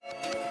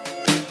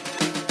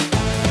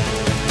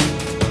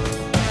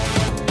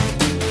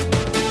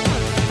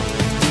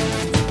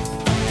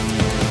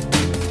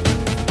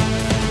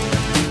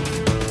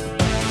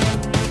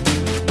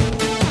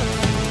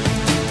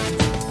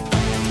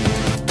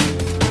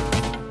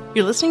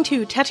You're listening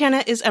to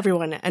Tatiana is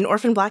Everyone, an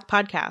Orphan Black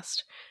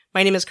podcast.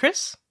 My name is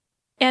Chris.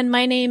 And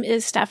my name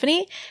is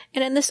Stephanie.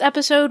 And in this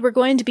episode, we're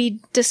going to be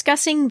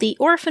discussing the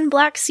Orphan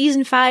Black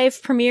Season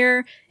 5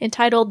 premiere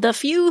entitled The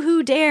Few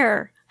Who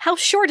Dare. How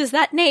short is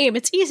that name?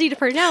 It's easy to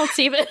pronounce,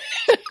 even.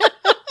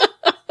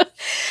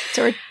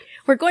 So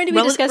we're going to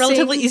be discussing...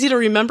 Relatively easy to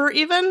remember,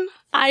 even?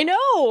 I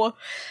know!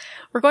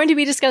 We're going to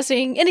be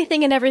discussing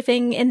anything and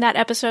everything in that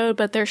episode,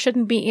 but there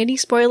shouldn't be any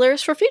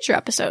spoilers for future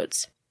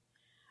episodes.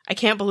 I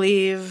can't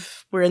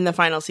believe we're in the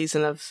final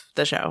season of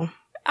the show.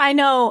 I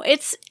know.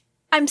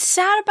 I'm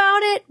sad about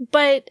it,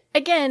 but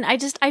again,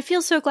 I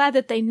feel so glad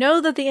that they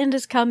know that the end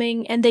is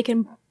coming and they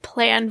can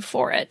plan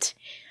for it.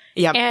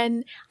 Yep.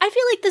 And I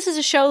feel like this is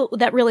a show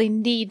that really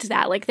needs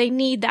that. Like, they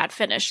need that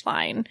finish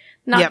line.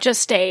 Not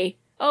just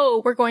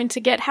we're going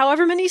to get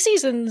however many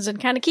seasons and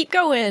kind of keep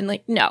going.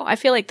 Like, no, I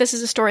feel like this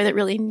is a story that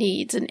really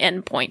needs an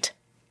end point.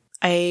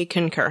 I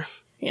concur.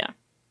 Yeah.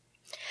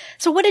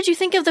 So what did you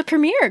think of the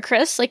premiere,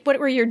 Chris? Like, what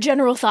were your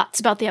general thoughts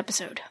about the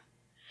episode?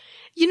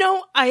 You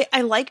know,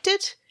 I liked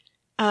it.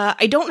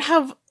 I don't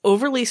have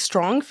overly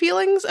strong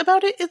feelings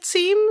about it, it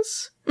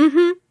seems.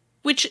 Mm-hmm.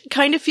 Which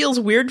kind of feels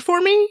weird for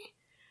me.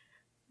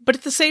 But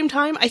at the same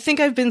time, I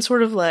think I've been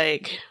sort of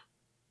like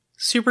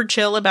super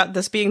chill about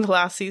this being the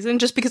last season,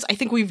 just because I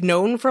think we've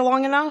known for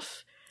long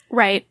enough.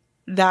 Right.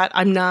 That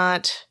I'm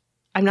not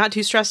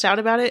too stressed out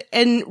about it.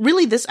 And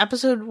really, this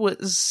episode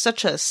was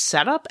such a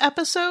setup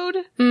episode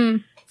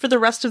for the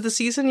rest of the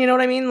season, you know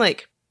what I mean?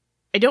 Like,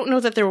 I don't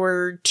know that there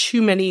were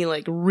too many,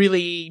 like,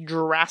 really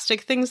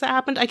drastic things that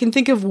happened. I can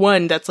think of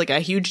one that's, like, a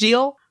huge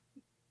deal,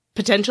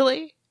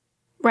 potentially.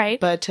 Right.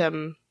 But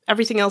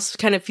everything else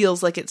kind of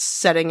feels like it's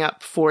setting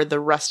up for the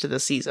rest of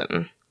the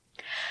season.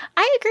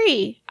 I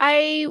agree.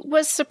 I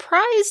was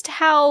surprised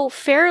how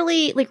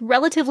fairly, like,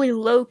 relatively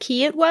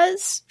low-key it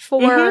was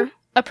for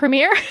a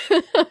premiere.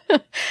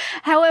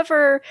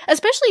 However,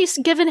 especially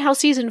given how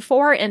season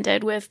 4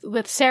 ended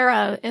with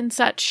Sarah in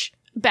such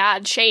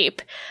bad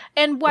shape.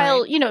 And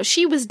while, you know,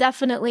 she was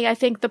definitely, I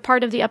think, the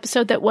part of the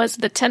episode that was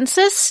the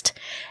tensest,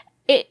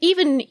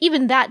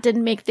 even that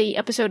didn't make the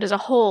episode as a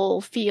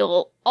whole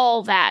feel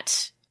all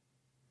that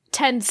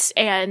tense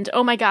and,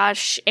 oh my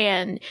gosh,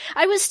 and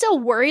I was still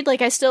worried,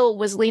 like, I still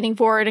was leaning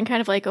forward and kind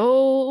of like,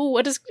 oh,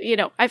 what is, you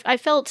know, I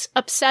felt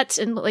upset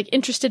and, like,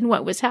 interested in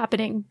what was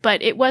happening,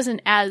 but it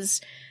wasn't as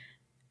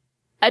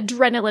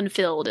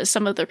adrenaline-filled as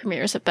some of the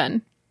premieres have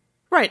been.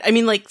 Right. I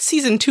mean, like,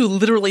 season 2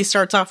 literally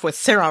starts off with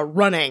Sarah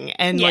running,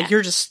 and, like,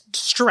 you're just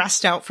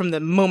stressed out from the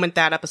moment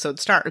that episode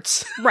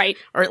starts. Right.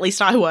 Or at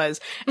least I was.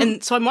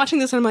 And so I'm watching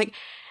this and I'm like,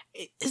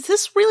 is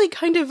this really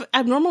kind of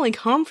abnormally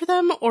calm for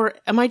them, or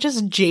am I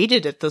just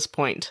jaded at this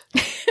point?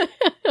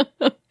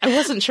 I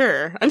wasn't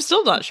sure. I'm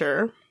still not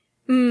sure.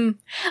 But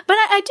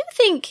I do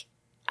think,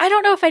 I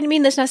don't know if I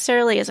mean this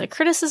necessarily as a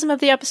criticism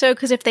of the episode,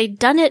 because if they'd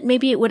done it,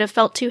 maybe it would have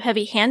felt too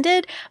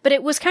heavy-handed, but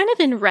it was kind of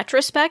in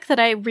retrospect that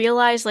I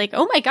realized, like,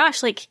 oh my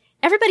gosh, like,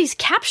 everybody's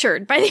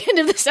captured by the end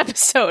of this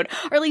episode,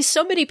 or at least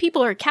so many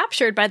people are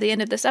captured by the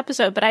end of this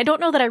episode, but I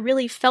don't know that I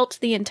really felt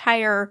the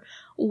entire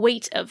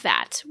weight of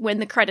that when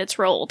the credits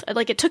rolled.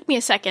 Like, it took me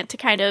a second to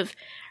kind of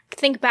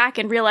think back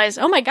and realize,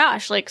 oh my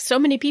gosh, like, so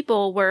many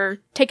people were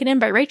taken in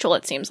by Rachel,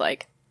 it seems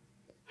like.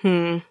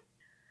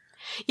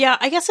 Yeah,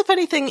 I guess if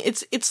anything,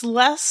 it's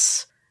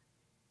less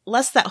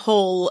that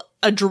whole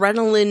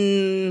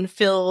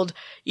adrenaline-filled,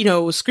 you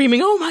know,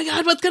 screaming, oh my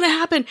god, what's gonna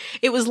happen?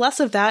 It was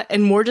less of that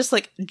and more just,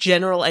 like,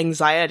 general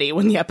anxiety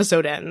when the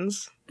episode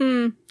ends.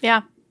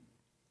 Yeah.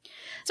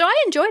 So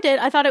I enjoyed it.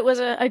 I thought it was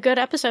a good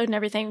episode and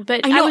everything,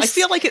 but I know,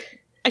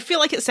 I feel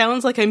like it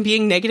sounds like I'm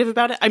being negative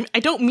about it. I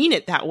don't mean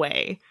it that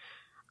way.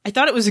 I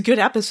thought it was a good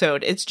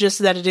episode. It's just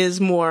that it is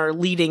more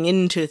leading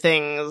into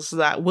things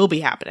that will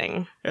be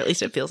happening. Or at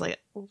least it feels like it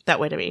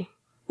that way to me.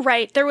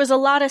 Right. There was a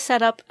lot of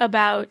setup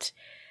about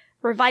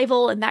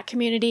revival in that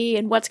community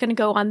and what's going to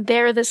go on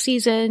there this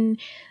season.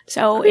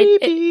 So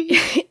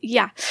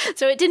yeah.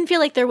 So it didn't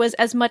feel like there was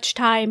as much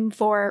time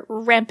for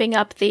ramping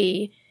up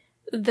the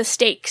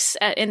stakes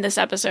in this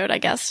episode, I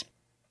guess.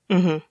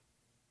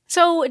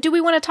 So do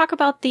we want to talk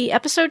about the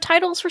episode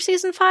titles for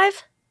season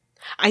 5?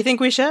 I think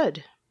we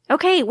should.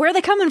 Okay, where are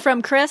they coming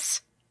from,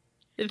 Chris?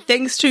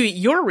 Thanks to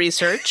your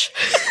research,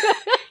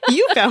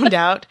 you found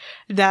out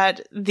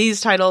that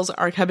these titles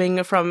are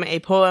coming from a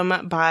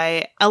poem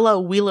by Ella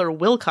Wheeler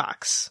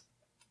Wilcox.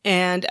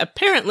 And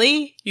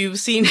apparently, you've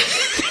seen...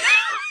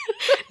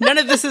 None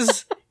of this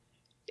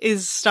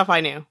is stuff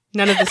I knew.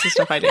 None of this is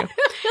stuff I knew.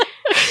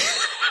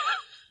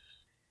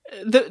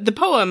 The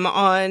poem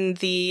on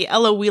the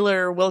Ella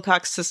Wheeler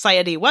Wilcox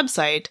Society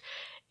website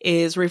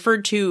is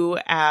referred to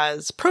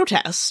as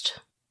Protest,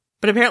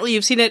 but apparently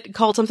you've seen it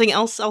called something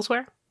else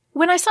elsewhere?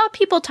 When I saw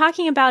people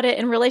talking about it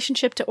in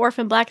relationship to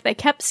Orphan Black, they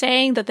kept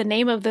saying that the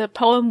name of the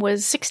poem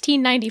was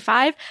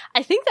 1695.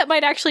 I think that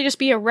might actually just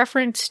be a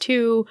reference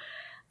to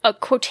a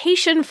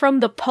quotation from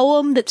the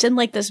poem that's in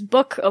like this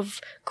book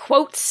of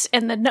quotes,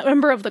 and the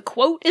number of the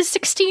quote is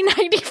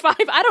 1695.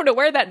 I don't know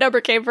where that number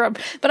came from,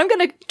 but I'm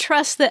going to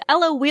trust the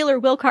Ella Wheeler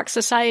Wilcox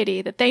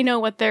Society that they know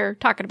what they're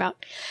talking about.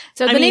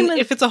 So the name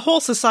if it's a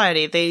whole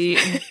society,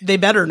 they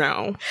better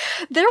know.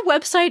 Their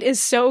website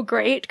is so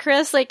great,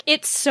 Chris. Like,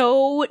 it's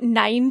so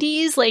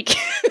 90s. Like,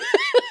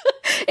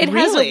 it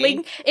has a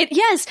link.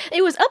 Yes,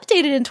 it was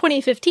updated in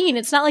 2015.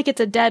 It's not like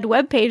it's a dead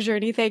webpage or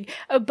anything.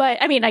 But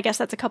I mean, I guess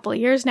that's a couple of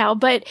years now.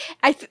 But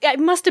it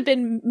must have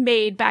been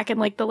made back in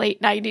like the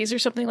late 90s or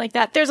something like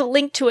that. There's a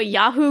link to a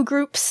Yahoo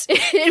groups.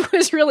 It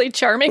was really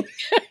charming.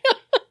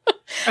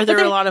 Are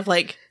there a lot of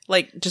like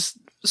just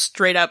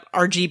straight up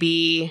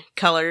RGB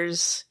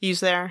colors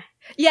used there?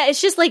 Yeah,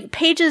 it's just like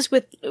pages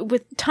with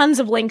tons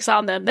of links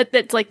on them.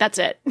 That's like, that's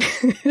it.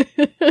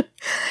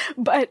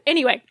 But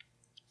anyway,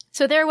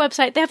 so their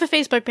website, they have a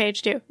Facebook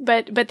page too,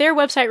 but their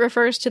website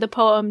refers to the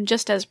poem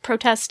just as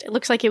protest. It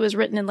looks like it was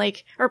written in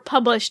or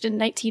published in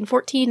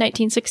 1914,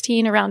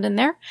 1916, around in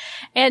there.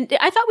 And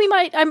I thought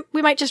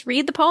we might just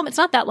read the poem. It's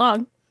not that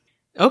long.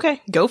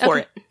 Okay, go for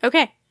it.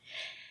 Okay.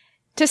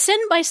 To sin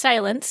by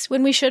silence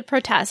when we should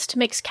protest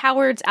makes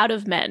cowards out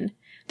of men.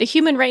 The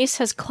human race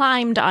has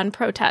climbed on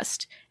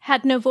protest.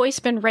 Had no voice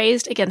been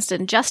raised against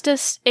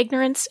injustice,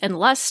 ignorance, and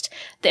lust,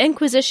 the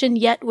Inquisition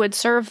yet would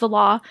serve the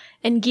law,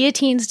 and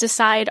guillotines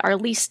decide our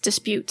least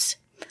disputes.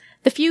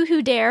 The few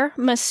who dare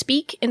must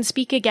speak and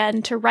speak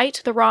again to right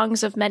the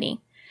wrongs of many.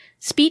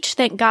 Speech,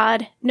 thank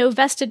God, no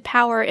vested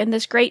power in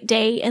this great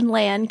day and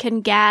land can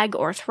gag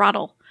or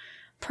throttle.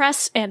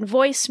 Press and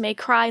voice may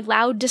cry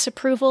loud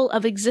disapproval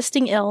of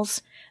existing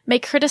ills, may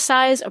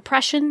criticize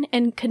oppression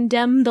and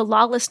condemn the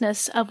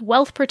lawlessness of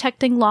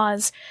wealth-protecting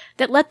laws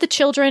that let the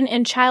children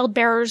and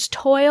child-bearers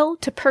toil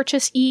to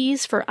purchase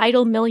ease for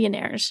idle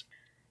millionaires.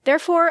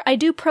 Therefore, I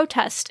do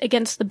protest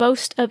against the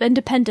boast of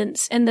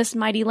independence in this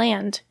mighty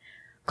land.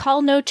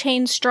 Call no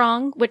chain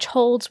strong which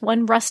holds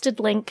one rusted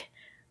link.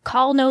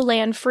 Call no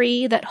land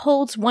free that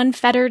holds one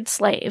fettered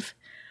slave.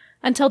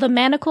 Until the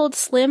manacled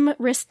slim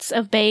wrists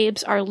of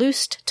babes are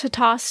loosed to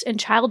toss in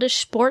childish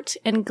sport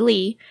and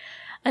glee,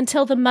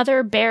 until the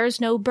mother bears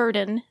no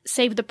burden,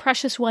 save the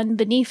precious one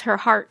beneath her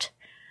heart,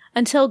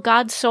 until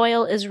God's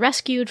soil is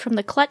rescued from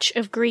the clutch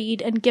of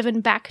greed and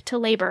given back to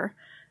labor,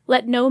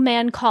 let no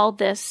man call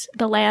this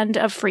the land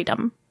of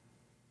freedom.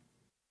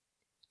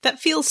 That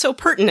feels so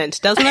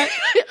pertinent, doesn't it?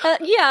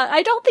 Yeah,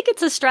 I don't think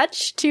it's a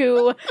stretch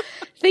to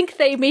think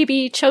they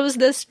maybe chose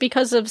this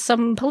because of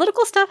some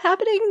political stuff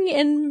happening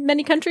in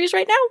many countries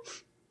right now.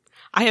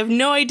 I have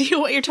no idea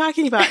what you're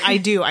talking about. I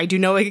do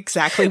know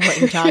exactly what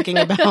you're talking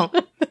about.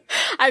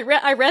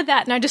 I read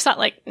that and I just thought,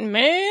 like,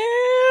 man.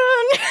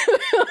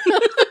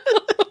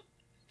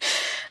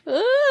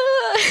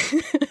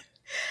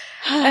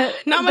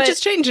 Not much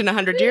has changed in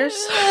 100 years.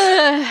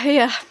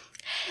 Yeah.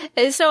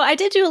 So I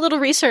did do a little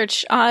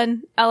research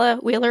on Ella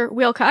Wheeler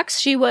Wilcox.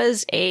 She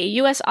was a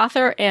U.S.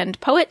 author and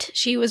poet.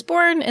 She was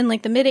born in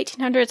like the mid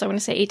 1800s. I want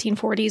to say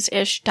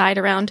 1840s-ish, died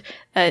around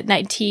early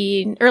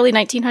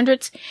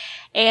 1900s.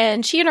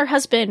 And she and her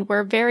husband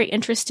were very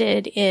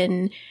interested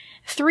in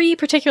 3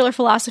 particular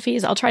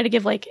philosophies. I'll try to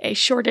give like a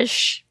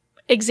shortish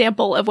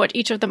example of what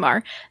each of them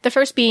are. The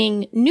first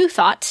being New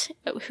Thought,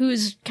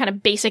 whose kind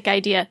of basic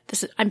idea,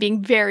 I'm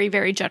being very,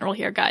 very general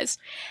here, guys.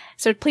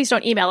 So please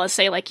don't email us,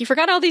 say like, you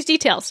forgot all these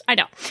details. I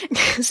know.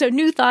 So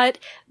New Thought,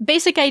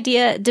 basic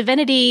idea,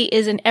 divinity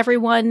is in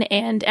everyone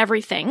and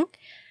everything.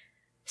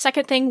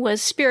 Second thing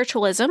was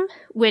spiritualism,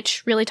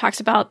 which really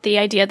talks about the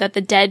idea that the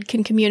dead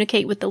can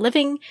communicate with the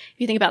living. If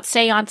you think about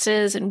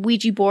seances and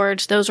Ouija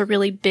boards, those are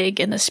really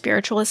big in the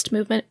spiritualist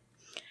movement.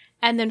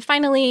 And then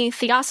finally,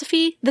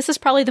 theosophy. This is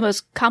probably the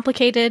most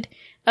complicated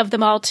of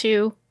them all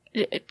to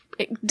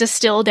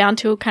distill down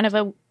to kind of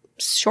a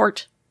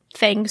short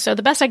thing. So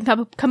the best I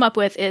can come up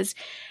with is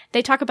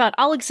they talk about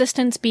all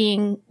existence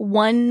being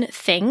one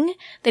thing.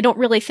 They don't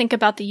really think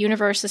about the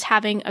universe as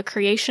having a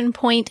creation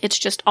point. It's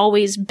just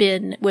always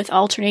been with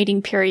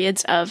alternating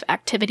periods of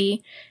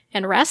activity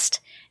and rest.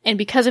 And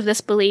because of this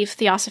belief,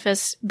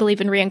 theosophists believe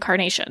in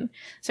reincarnation.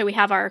 So we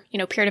have our,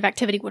 period of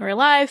activity when we're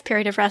alive,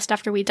 period of rest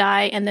after we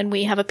die, and then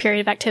we have a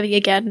period of activity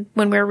again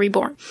when we're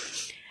reborn.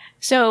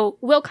 So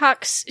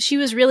Wilcox, she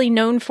was really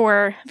known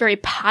for very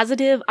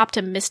positive,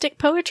 optimistic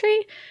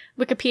poetry.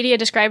 Wikipedia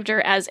described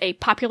her as a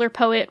popular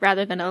poet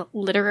rather than a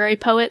literary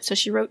poet. So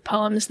she wrote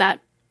poems that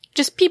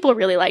just people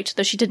really liked,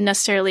 though she didn't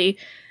necessarily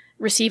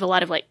receive a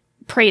lot of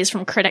praise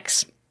from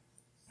critics.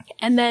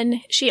 And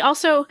then she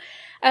also,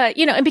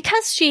 and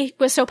because she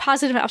was so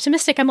positive and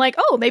optimistic, I'm like,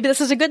 oh, maybe this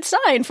is a good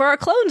sign for our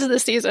clones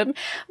this season.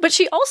 But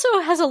she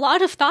also has a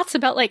lot of thoughts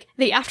about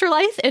the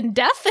afterlife and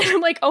death. And I'm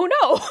like, oh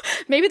no,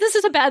 maybe this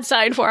is a bad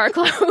sign for our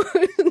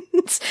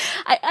clones.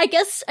 I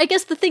guess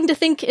the thing to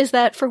think is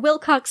that for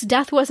Wilcox,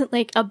 death wasn't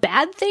a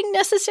bad thing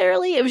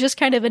necessarily. It was just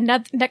kind of a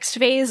next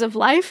phase of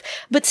life.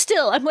 But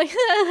still, I'm like,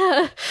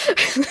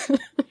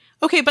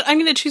 okay, but I'm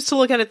going to choose to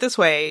look at it this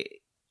way.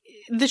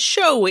 The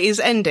show is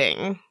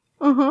ending.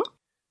 Mm-hmm.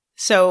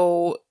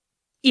 So,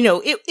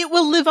 it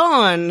will live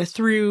on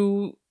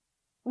through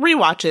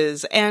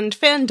rewatches and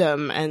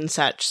fandom and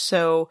such.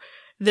 So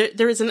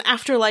there is an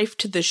afterlife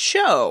to the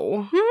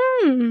show.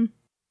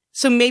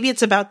 So maybe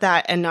it's about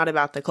that and not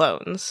about the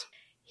clones.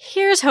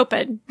 Here's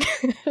hoping.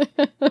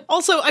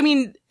 Also, I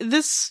mean,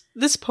 this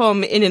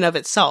poem in and of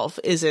itself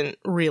isn't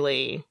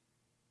really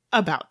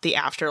about the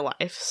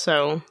afterlife,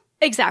 so...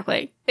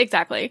 Exactly.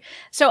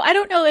 So I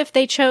don't know if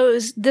they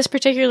chose this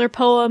particular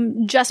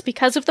poem just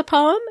because of the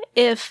poem,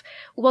 if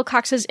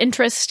Wilcox's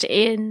interest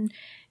in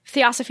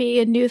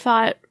theosophy and New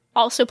Thought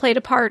also played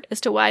a part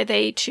as to why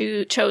they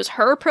chose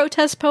her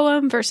protest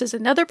poem versus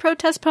another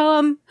protest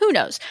poem. Who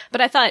knows? But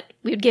I thought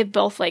we'd give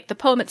both, like, the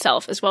poem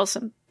itself as well as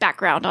some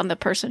background on the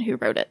person who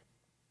wrote it.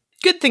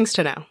 Good things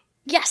to know.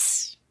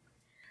 Yes.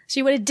 So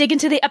you want to dig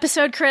into the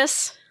episode,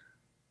 Chris?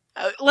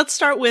 Let's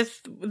start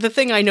with the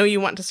thing I know you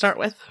want to start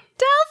with.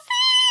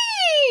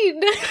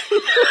 Delphine!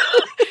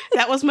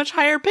 That was much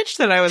higher pitched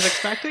than I was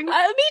expecting. Me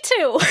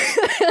too.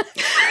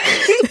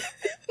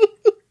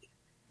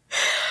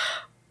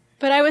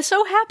 But I was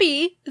so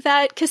happy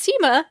that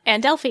Cosima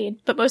and Delphine,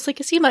 but mostly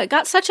Cosima,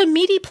 got such a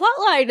meaty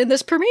plotline in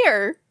this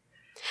premiere.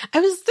 I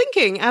was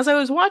thinking, as I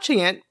was watching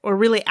it, or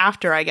really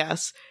after, I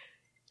guess,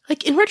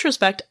 like, in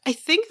retrospect, I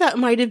think that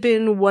might have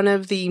been one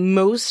of the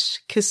most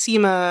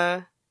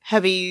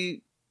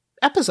Cosima-heavy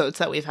episodes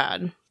that we've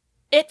had.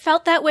 It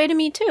felt that way to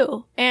me,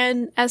 too.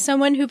 And as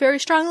someone who very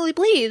strongly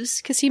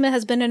believes Cosima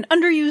has been an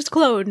underused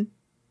clone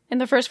in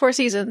the first 4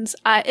 seasons,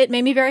 it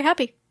made me very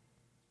happy.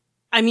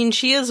 I mean,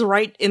 she is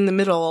right in the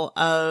middle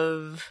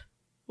of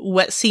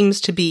what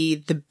seems to be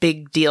the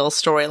big deal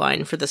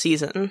storyline for the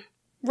season.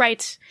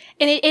 Right.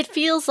 And it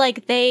feels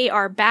like they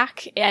are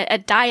back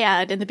at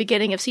Dyad in the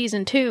beginning of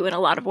season 2 in a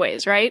lot of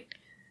ways, right?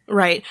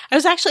 Right. I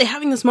was actually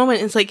having this moment,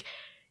 and it's like,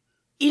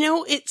 you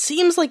know, it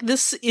seems like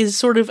this is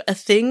sort of a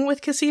thing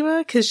with Cosima,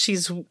 because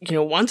she's, you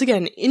know, once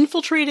again,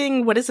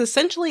 infiltrating what is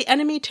essentially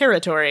enemy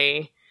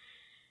territory.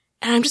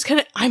 And I'm just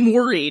I'm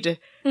worried.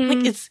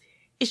 Like, is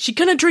she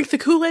gonna drink the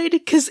Kool-Aid?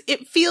 Because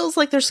it feels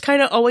like there's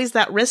kind of always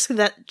that risk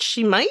that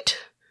she might.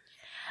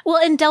 Well,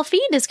 and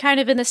Delphine is kind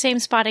of in the same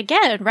spot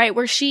again, right?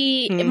 Where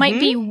she might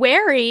be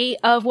wary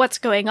of what's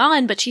going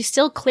on, but she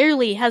still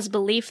clearly has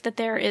belief that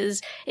there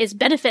is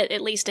benefit,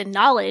 at least in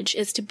knowledge,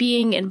 is to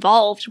being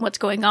involved in what's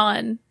going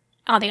on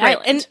the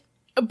island.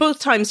 And both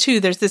times,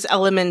 too, there's this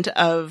element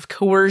of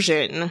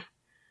coercion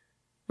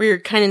where you're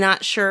kind of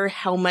not sure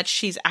how much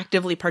she's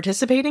actively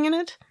participating in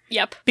it.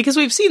 Yep. Because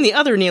we've seen the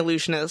other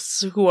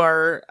Neolutionists who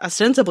are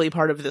ostensibly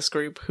part of this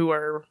group who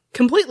are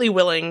completely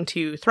willing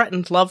to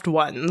threaten loved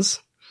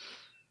ones.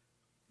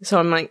 So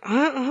I'm like,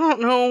 I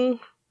don't know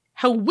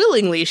how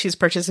willingly she's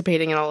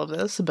participating in all of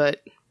this,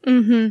 but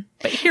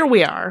but here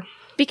we are.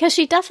 Because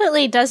she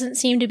definitely doesn't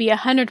seem to be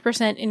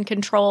 100% in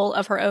control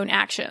of her own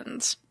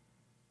actions.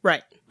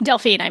 Right.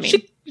 Delphine, I mean.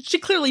 She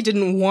clearly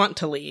didn't want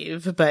to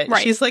leave, but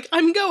she's like,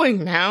 I'm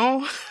going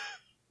now.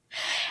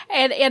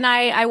 And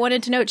I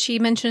wanted to note, she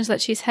mentions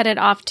that she's headed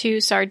off to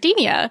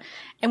Sardinia.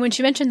 And when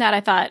she mentioned that,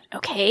 I thought,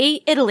 okay,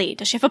 Italy.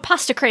 Does she have a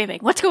pasta craving?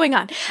 What's going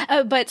on?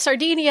 But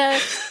Sardinia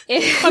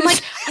is... I'm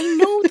like, I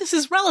know this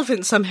is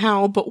relevant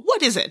somehow, but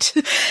what is it?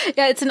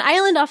 Yeah, it's an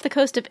island off the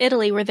coast of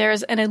Italy where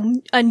there's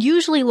an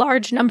unusually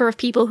large number of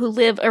people who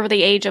live over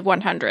the age of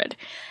 100.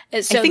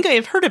 So, I think I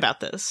have heard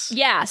about this.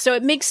 Yeah, so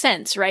it makes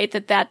sense, right?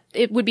 That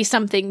it would be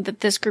something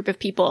that this group of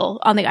people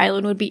on the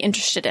island would be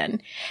interested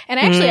in. And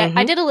actually,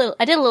 I did a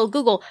little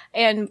Google,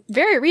 and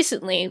very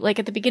recently, like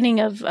at the beginning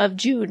of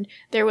June,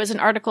 there was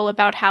an article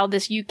about how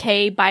this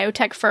UK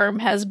biotech firm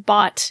has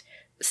bought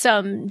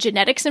some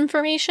genetics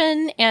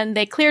information, and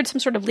they cleared some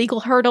sort of legal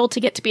hurdle to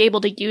get to be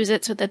able to use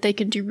it so that they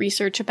can do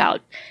research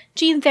about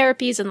gene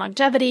therapies and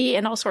longevity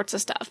and all sorts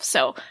of stuff.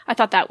 So I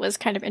thought that was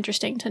kind of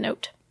interesting to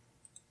note.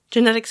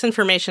 Genetics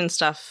information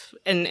stuff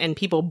and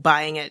people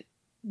buying it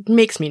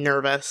makes me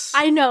nervous.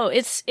 I know,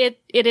 it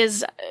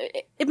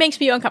makes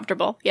me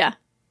uncomfortable. Yeah.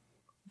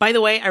 By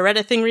the way, I read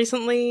a thing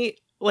recently,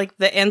 like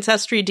the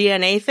Ancestry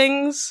DNA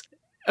things.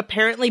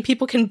 Apparently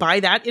people can buy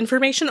that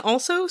information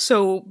also,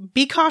 so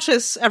be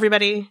cautious,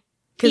 everybody.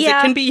 Because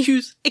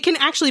it can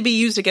actually be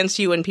used against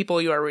you and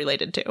people you are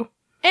related to.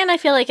 And I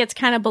feel like it's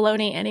kind of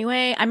baloney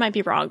anyway. I might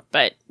be wrong,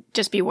 but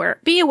just be aware.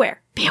 Be aware.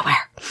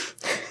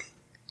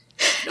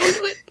 Don't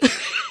do it.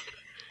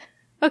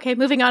 Okay,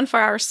 moving on for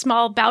our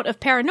small bout of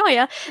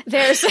paranoia,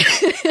 there's...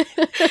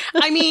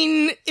 I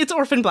mean, it's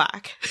Orphan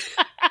Black.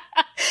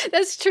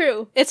 That's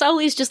true. It's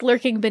always just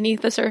lurking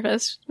beneath the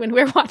surface when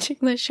we're watching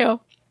this show.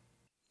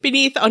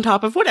 Beneath, on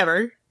top of,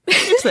 whatever.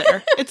 It's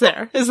there. It's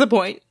there, is the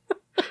point.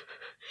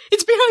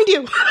 It's behind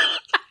you!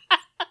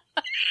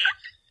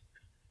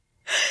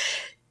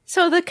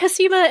 So the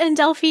Cosima and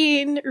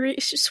Delphine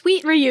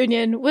sweet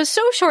reunion was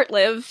so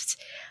short-lived,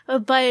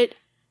 but...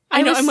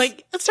 I know, I'm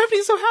like,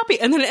 Stephanie's so happy,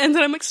 and then it ends,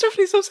 and I'm like,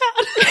 Stephanie's so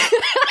sad.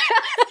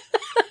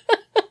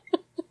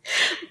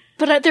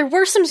 But there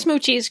were some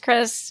smoochies,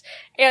 Chris,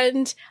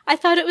 and I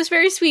thought it was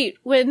very sweet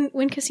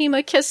when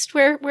Cosima kissed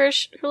where her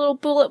little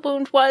bullet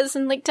wound was,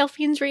 and like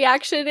Delphine's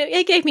reaction,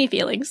 it gave me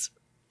feelings.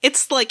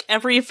 It's like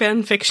every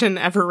fan fiction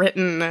ever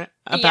written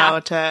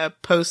about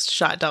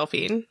post-shot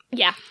Delphine.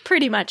 Yeah,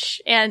 pretty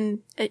much. And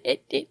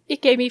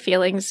it gave me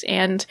feelings.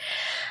 And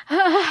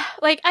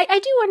like, I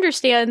do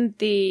understand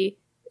the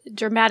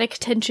dramatic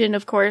tension,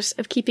 of course,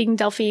 of keeping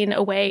Delphine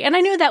away. And I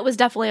knew that was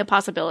definitely a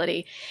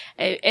possibility.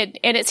 And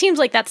it seems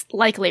like that's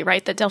likely,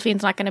 right? That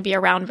Delphine's not going to be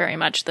around very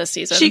much this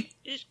season.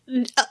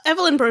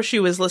 Evelyn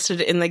Brochu was listed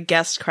in the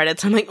guest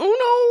credits. I'm like,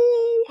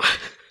 oh no!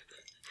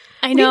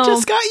 I know. We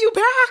just got you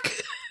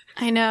back!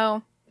 I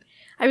know.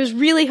 I was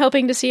really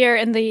hoping to see her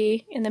in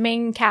the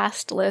main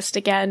cast list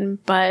again,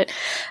 but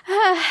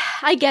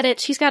I get it.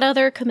 She's got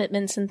other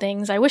commitments and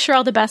things. I wish her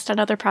all the best on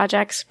other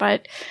projects,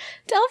 but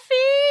Delphine!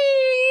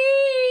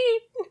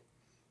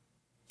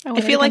 I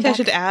feel like I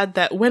should add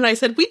that when I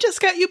said, we just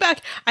got you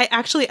back, I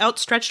actually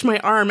outstretched my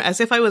arm as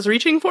if I was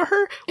reaching for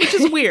her, which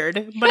is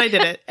weird, but I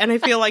did it, and I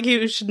feel like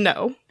you should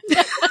know.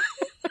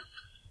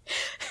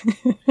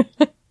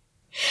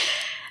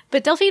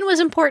 But Delphine was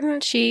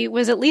important. She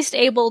was at least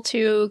able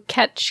to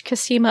catch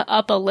Cosima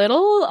up a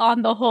little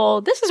on the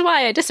whole, this is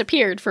why I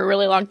disappeared for a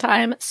really long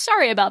time.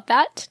 Sorry about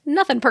that.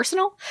 Nothing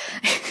personal.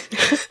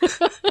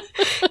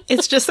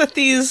 It's just that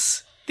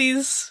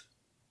these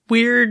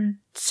weird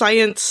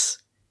science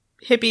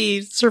hippie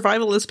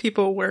survivalist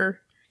people were,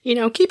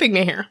 keeping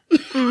me here.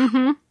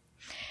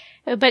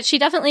 Mm-hmm. But she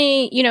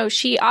definitely,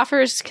 she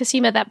offers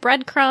Cosima that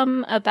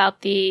breadcrumb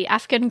about the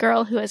Afghan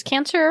girl who has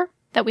cancer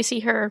that we see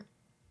her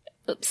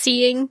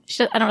seeing.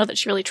 I don't know that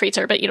she really treats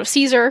her, but,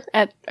 sees her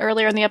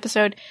earlier in the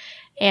episode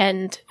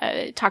and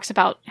talks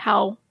about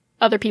how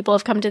other people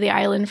have come to the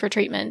island for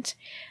treatment.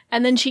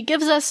 And then she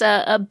gives us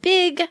a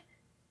big,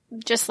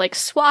 just like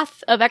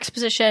swath of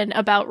exposition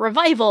about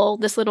Revival,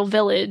 this little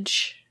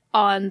village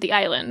on the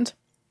island.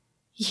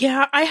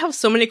 Yeah, I have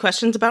so many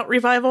questions about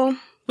Revival,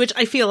 which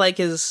I feel like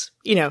is,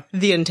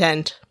 the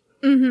intent.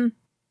 Mm-hmm.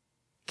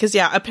 Because,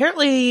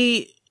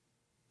 apparently,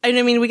 I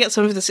mean, we get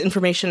some of this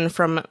information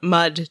from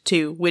Mud,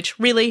 too, which,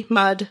 really,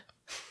 Mud?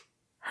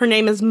 Her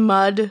name is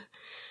Mud?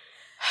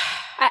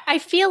 I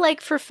feel like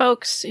for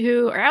folks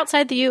who are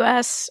outside the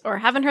U.S. or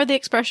haven't heard the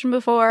expression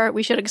before,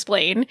 we should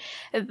explain.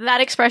 That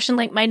expression,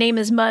 like, my name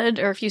is Mud,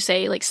 or if you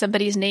say, like,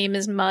 somebody's name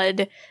is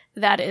Mud,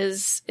 that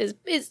is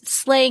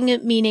slang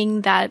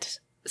meaning that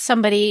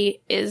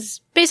somebody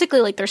is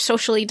basically, like, they're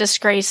socially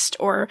disgraced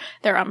or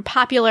they're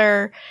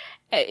unpopular,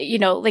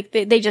 like,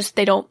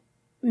 they don't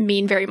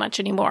mean very much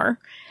anymore.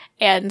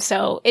 And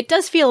so it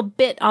does feel a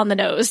bit on the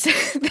nose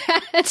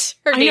that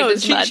her name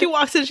is Mud. She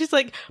walks in, she's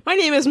like, my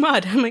name is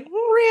Mud. I'm like,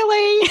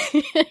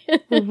 really?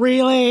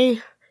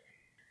 Really?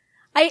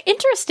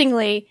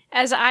 Interestingly,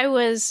 as I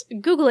was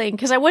Googling,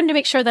 because I wanted to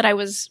make sure that I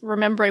was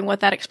remembering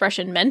what that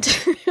expression meant,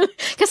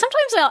 because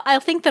sometimes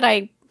I'll think that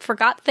I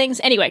forgot things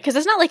anyway, because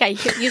it's not like I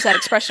use that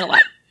expression a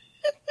lot.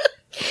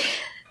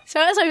 So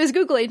as I was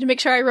Googling to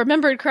make sure I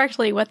remembered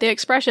correctly what the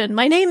expression,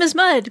 my name is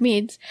Mud,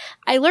 means,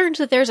 I learned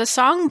that there's a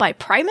song by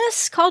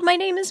Primus called My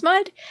Name is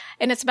Mud,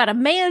 and it's about a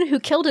man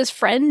who killed his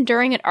friend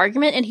during an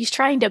argument and he's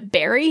trying to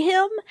bury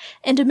him.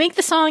 And to make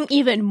the song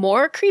even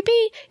more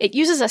creepy, it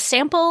uses a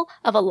sample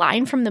of a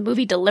line from the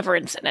movie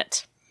Deliverance in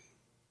it.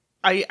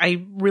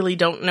 I really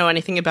don't know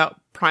anything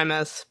about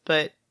Primus,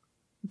 but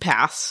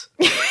pass.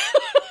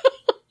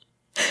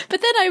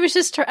 But then I was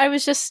just,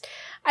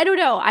 I don't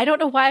know. I don't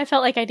know why I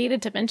felt like I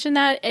needed to mention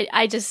that.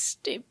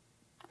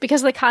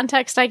 Because of the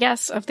context, I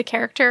guess, of the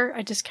character,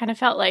 I just kind of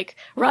felt like,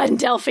 run,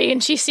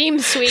 Delphine, she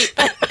seems sweet.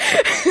 But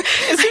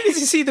as soon as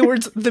you see the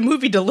words, the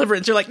movie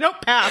Deliverance, you're like,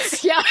 nope,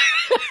 pass. Yeah.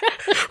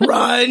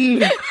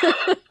 Run.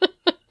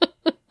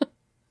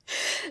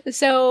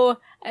 So,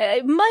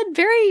 Mud,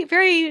 very,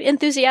 very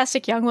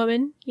enthusiastic young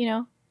woman,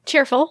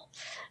 cheerful.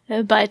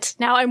 But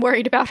now I'm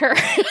worried about her.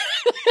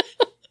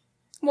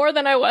 More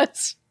than I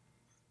was.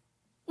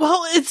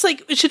 Well, it's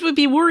like, should we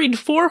be worried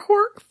for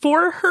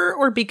her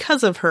or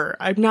because of her?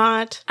 I'm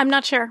not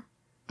sure.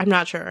 I'm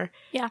not sure.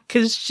 Yeah.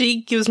 Because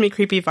she gives me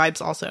creepy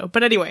vibes also.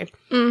 But anyway,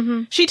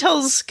 mm-hmm. She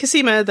tells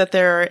Cosima that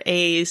they're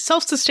a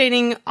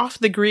self-sustaining,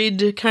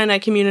 off-the-grid kind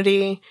of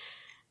community.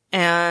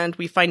 And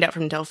we find out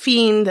from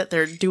Delphine that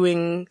they're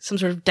doing some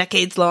sort of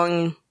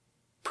decades-long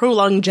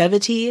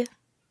pro-longevity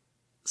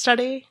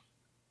study.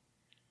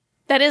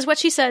 That is what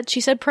she said. She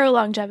said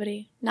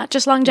pro-longevity, not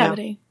just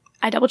longevity. Yeah.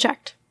 I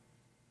double-checked.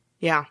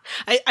 Yeah.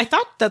 I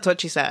thought that's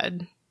what she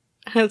said.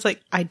 And it's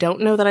like, I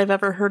don't know that I've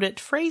ever heard it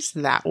phrased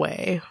that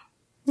way.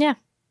 Yeah.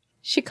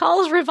 She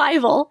calls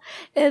Revival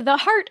the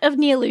heart of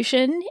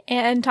Neolution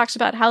and talks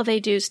about how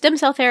they do stem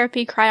cell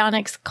therapy,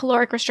 cryonics,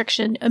 caloric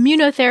restriction,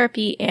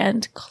 immunotherapy,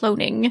 and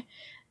cloning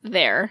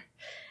there.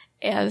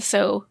 And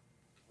so,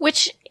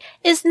 which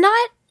is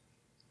not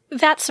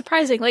that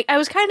surprising. Like, I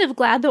was kind of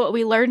glad that what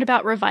we learned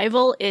about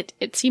Revival,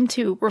 it seemed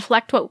to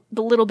reflect what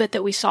the little bit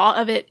that we saw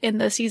of it in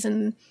the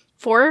season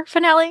 4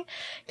 finale.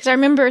 Because I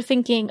remember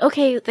thinking,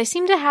 okay, they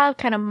seem to have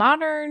kind of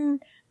modern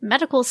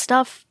medical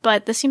stuff,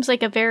 but this seems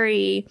like a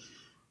very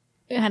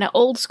kind of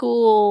old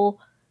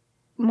school,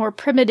 more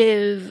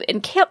primitive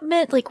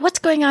encampment. Like, what's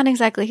going on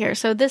exactly here?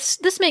 So this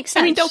makes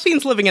sense. I mean,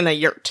 Delphine's living in a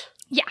yurt.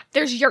 Yeah,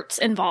 there's yurts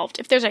involved.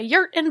 If there's a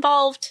yurt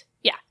involved,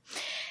 yeah.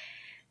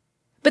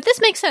 But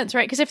this makes sense,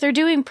 right? Because if they're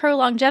doing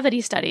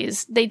pro-longevity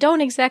studies, they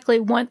don't exactly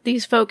want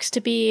these folks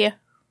to be...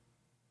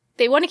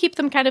 They want to keep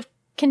them kind of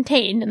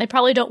contained, and they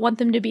probably don't want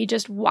them to be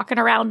just walking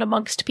around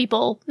amongst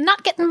people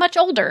not getting much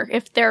older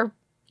if their,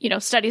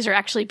 studies are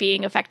actually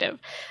being effective.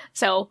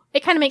 So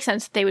it kind of makes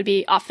sense that they would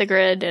be off the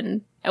grid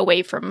and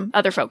away from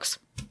other folks.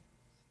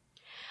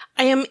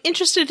 I am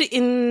interested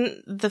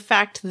in the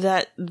fact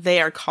that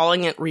they are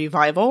calling it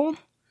revival.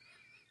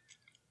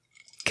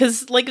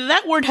 Because,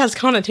 that word has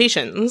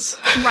connotations.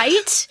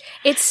 Right?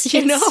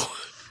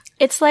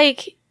 It's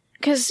like,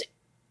 because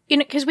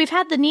we've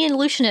had the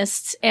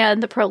Neolutionists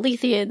and the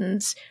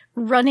Proletheans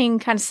running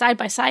kind of side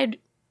by side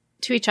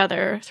to each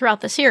other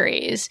throughout the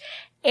series.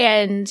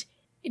 And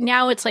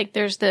now it's like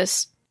there's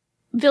this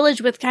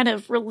village with kind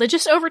of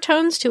religious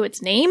overtones to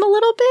its name a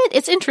little bit.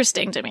 It's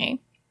interesting to me.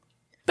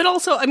 But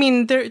also,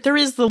 there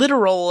is the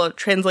literal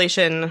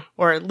translation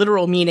or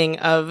literal meaning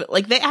of,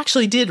 they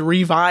actually did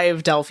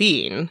revive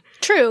Delphine.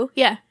 True,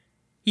 yeah.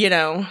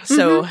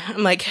 So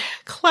I'm like,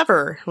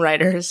 clever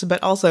writers,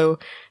 but also,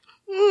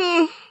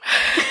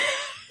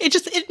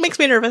 it makes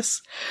me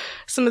nervous.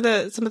 Some of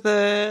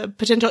the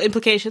potential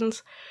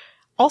implications.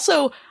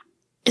 Also,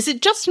 is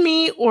it just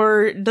me,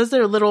 or does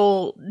their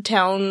little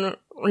town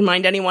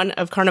remind anyone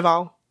of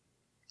Carnival?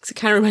 Because it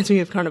kind of reminds me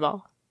of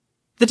Carnival.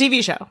 The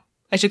TV show,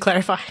 I should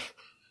clarify.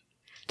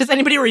 Does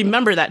anybody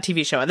remember that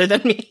TV show other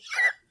than me?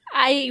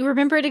 I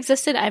remember it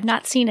existed. I have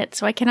not seen it,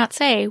 so I cannot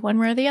say one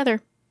way or the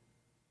other.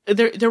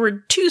 There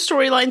were two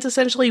storylines,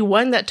 essentially.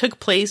 One that took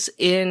place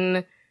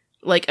in,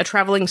 a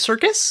traveling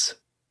circus,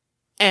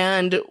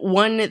 and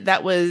one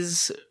that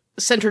was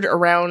centered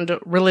around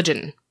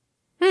religion.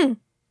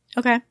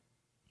 Okay.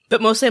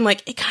 But mostly I'm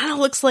like, it kind of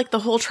looks like the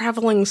whole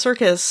traveling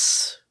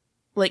circus,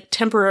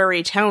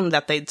 temporary town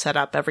that they'd set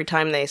up every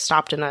time they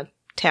stopped in a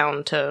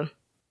town to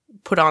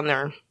put on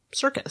their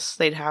circus.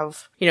 They'd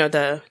have,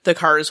 the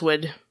cars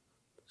would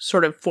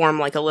sort of form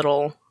a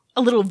little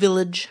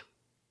village.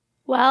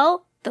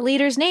 Well, the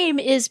leader's name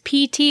is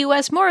P.T.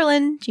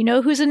 Westmoreland. Do you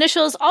know whose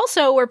initials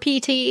also were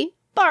P.T.?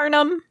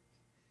 Barnum.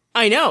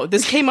 I know.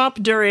 This came up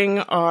during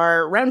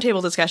our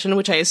roundtable discussion,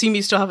 which I assume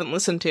you still haven't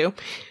listened to. Why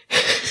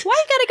you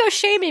gotta go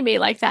shaming me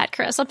like that,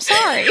 Chris? I'm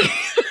sorry.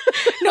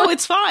 No,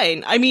 it's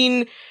fine. I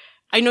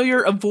know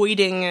you're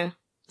avoiding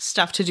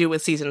stuff to do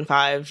with season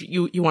 5.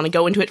 You want to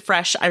go into it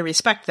fresh. I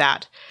respect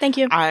that. Thank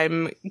you.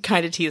 I'm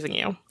kind of teasing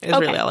you, is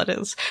really all it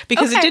is.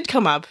 Because it did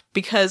come up,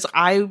 because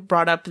I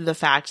brought up the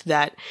fact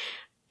that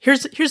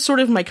here's sort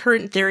of my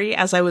current theory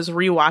as I was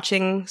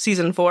rewatching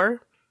season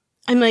 4.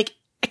 I'm like,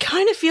 I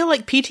kind of feel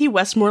like P.T.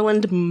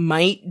 Westmoreland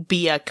might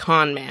be a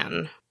con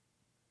man.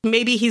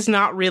 Maybe he's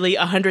not really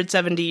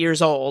 170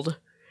 years old.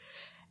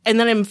 And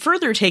then I'm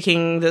further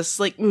taking this,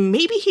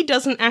 maybe he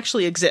doesn't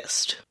actually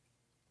exist.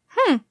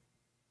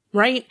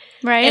 Right?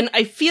 Right. And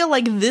I feel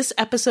like this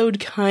episode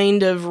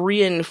kind of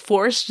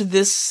reinforced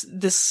this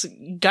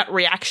gut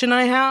reaction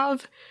I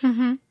have.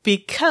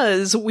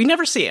 Because we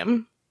never see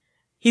him.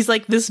 He's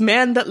like this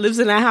man that lives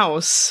in a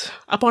house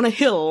up on a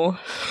hill.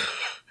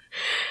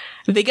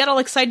 They get all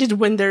excited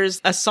when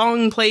there's a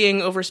song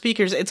playing over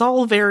speakers. It's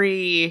all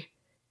very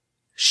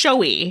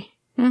showy.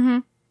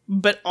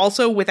 But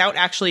also without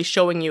actually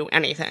showing you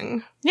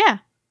anything. Yeah.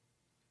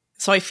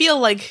 So I feel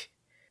like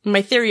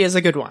my theory is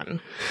a good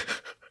one.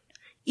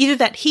 Either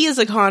that he is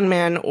a con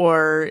man,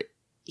 or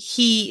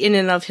he in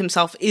and of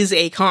himself is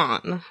a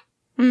con.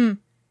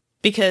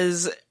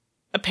 Because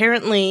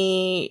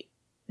apparently,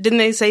 didn't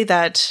they say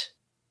that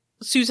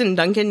Susan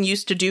Duncan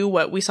used to do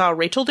what we saw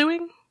Rachel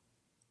doing?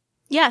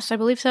 Yes, I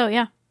believe so,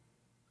 yeah.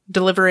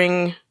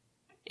 Delivering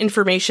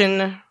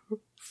information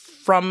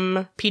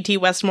from P.T.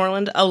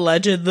 Westmoreland,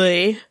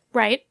 allegedly.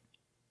 Right.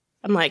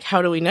 I'm like,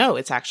 how do we know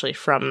it's actually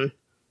from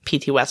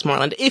P.T.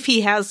 Westmoreland? If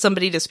he has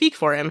somebody to speak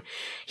for him,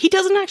 he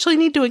doesn't actually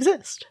need to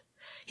exist.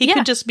 He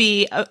could just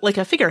be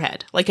a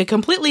figurehead, a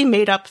completely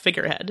made-up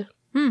figurehead.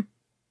 I'm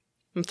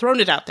throwing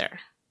it out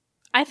there.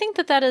 I think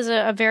that is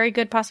a very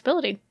good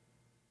possibility.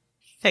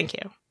 Thank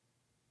you.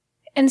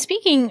 And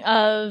speaking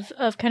of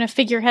kind of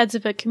figureheads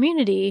of a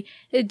community,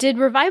 did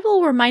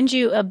Revival remind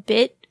you a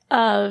bit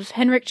of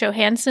Henrik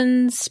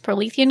Johansson's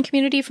Prolethean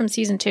community from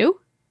season 2?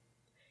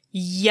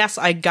 Yes,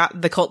 I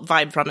got the cult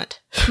vibe from it.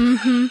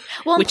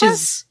 Well, which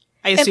is,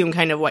 I assume,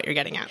 kind of what you're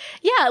getting at.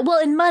 Yeah, well,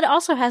 and Mudd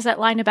also has that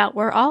line about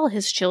we're all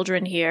his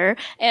children here,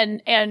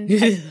 and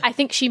I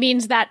think she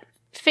means that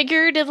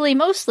figuratively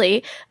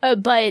mostly,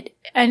 but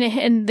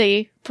in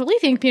the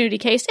Prolethean community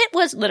case, it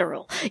was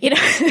literal,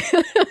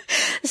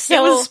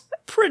 So, it was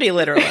pretty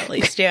literal, at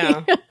least,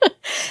 yeah.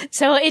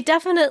 So it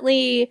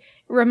definitely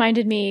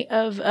reminded me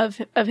of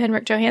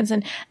Henrik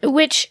Johansson,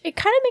 which it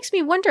kind of makes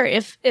me wonder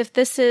if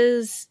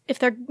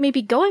they're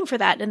maybe going for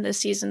that in this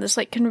season, this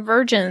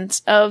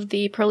convergence of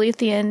the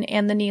Prolethean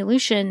and the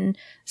Neolution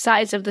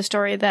sides of the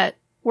story that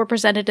were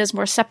presented as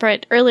more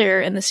separate earlier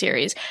in the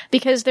series.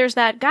 Because there's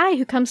that guy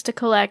who comes to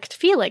collect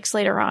Felix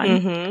later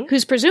on,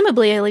 who's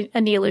presumably a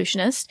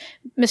Neolutionist,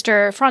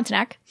 Mr.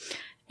 Frontenac.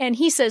 And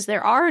he says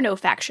there are no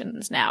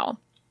factions now.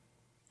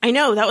 I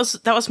know, that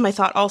was my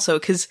thought also,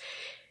 because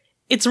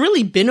it's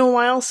really been a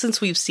while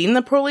since we've seen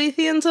the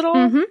Proletheans at all.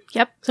 Mm-hmm.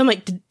 Yep. So I'm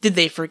like, did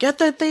they forget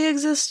that they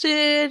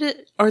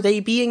existed? Are they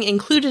being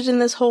included in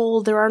this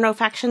whole there are no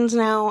factions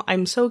now?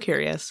 I'm so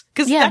curious.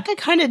 Because that guy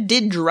kind of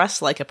did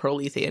dress like a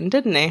Prolethean,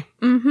 didn't he?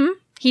 Mm-hmm.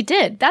 He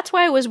did. That's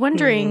why I was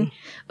wondering,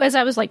 as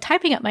I was like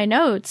typing up my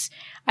notes,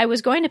 I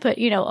was going to put,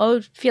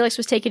 Felix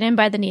was taken in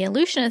by the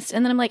Neolutionists.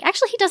 And then I'm like,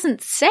 actually, he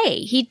doesn't say.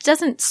 He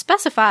doesn't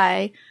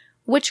specify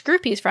which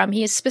group he's from.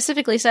 He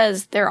specifically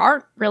says there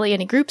aren't really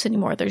any groups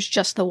anymore. There's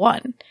just the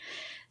one.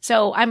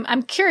 So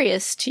I'm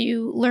curious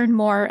to learn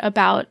more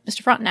about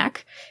Mr.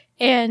 Frontenac.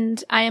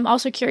 And I am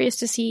also curious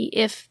to see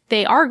if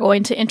they are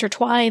going to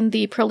intertwine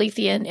the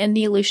Prolethean and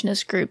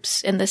Neolutionist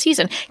groups in the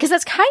season. Because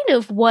that's kind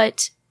of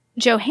what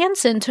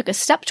Johansson took a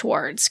step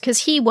towards, because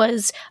he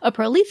was a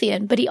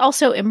Prolethean, but he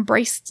also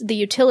embraced the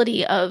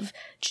utility of,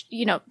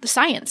 the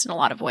science in a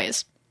lot of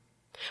ways.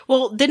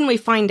 Well, didn't we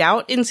find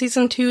out in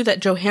season 2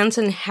 that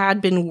Johansson had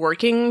been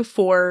working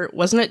for,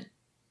 wasn't it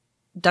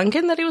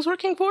Duncan that he was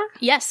working for?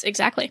 Yes,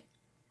 exactly.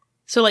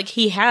 So,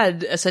 he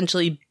had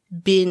essentially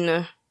been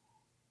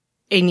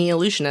a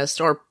Neolutionist,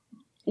 or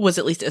was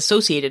at least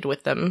associated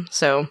with them,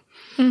 so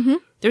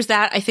there's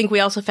that. I think we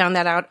also found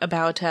that out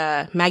about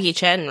Maggie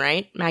Chen,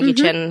 right? Maggie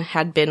Chen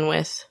had been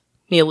with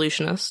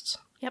Neolutionists.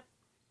 Yep.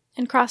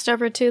 And crossed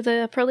over to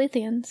the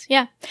Proletheans.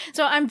 Yeah.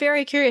 So I'm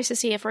very curious to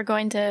see if we're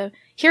going to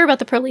hear about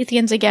the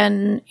Proletheans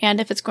again, and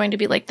if it's going to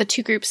be like the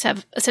two groups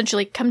have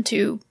essentially come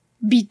to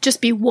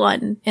be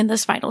one in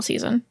this final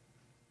season.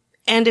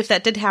 And if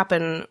that did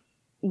happen,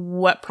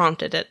 what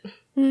prompted it?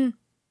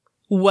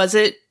 Was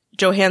it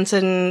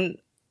Johansson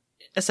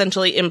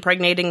essentially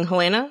impregnating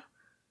Helena?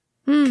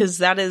 Because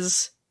that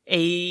is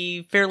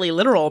a fairly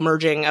literal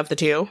merging of the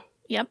two.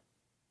 Yep.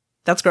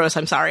 That's gross,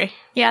 I'm sorry.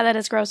 Yeah, that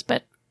is gross,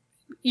 but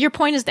your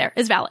point is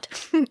valid.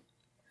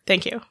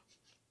 Thank you.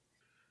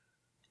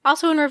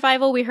 Also in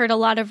Revival, we heard a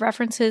lot of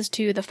references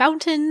to the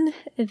fountain,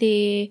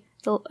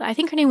 I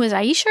think her name was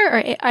Aisha,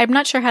 or I'm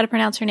not sure how to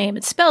pronounce her name.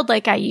 It's spelled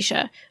like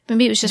Aisha.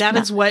 Maybe it was just... That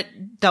is what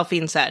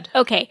Delphine said.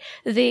 Okay.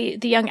 The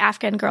young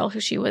Afghan girl who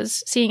she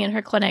was seeing in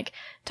her clinic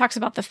talks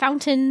about the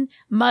fountain.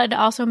 Mud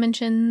also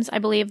mentions, I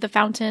believe, the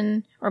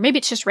fountain, or maybe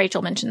it's just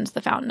Rachel mentions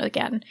the fountain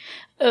again.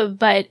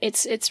 But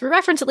it's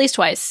referenced at least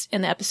twice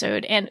in the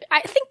episode, and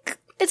I think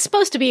it's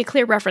supposed to be a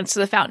clear reference to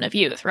the Fountain of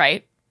Youth,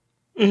 right?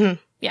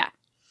 Mm-hmm. Yeah.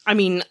 I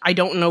mean, I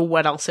don't know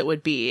what else it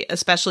would be,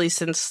 especially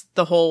since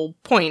the whole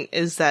point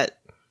is that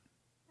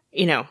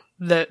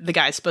the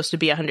guy's supposed to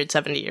be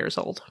 170 years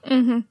old.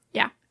 Mm-hmm.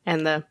 Yeah.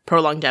 And the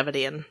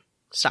prolongevity and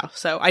stuff.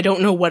 So I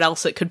don't know what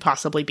else it could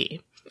possibly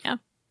be. Yeah.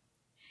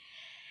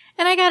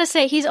 And I gotta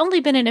say, he's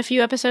only been in a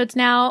few episodes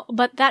now,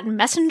 but that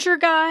messenger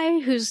guy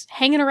who's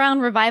hanging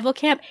around Revival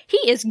Camp, he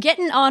is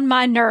getting on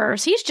my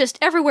nerves. He's just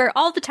everywhere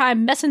all the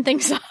time messing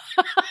things up.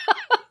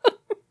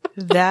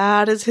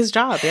 That is his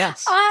job,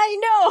 yes. I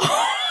know.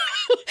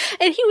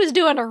 And he was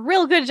doing a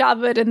real good job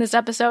of it in this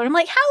episode. I'm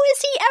like, how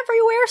is he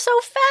everywhere so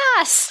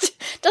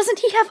fast? Doesn't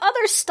he have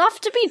other stuff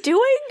to be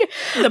doing?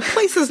 The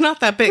place is not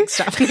that big,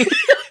 Stephanie.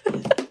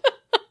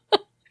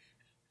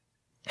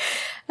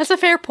 That's a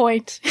fair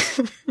point.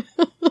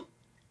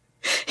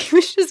 He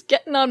was just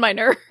getting on my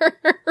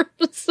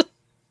nerves.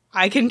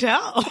 I can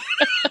tell.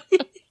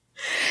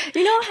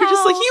 You know how... You're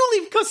just like, you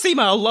leave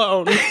Cosima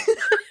alone.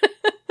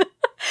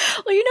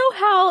 Well, you know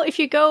how if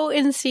you go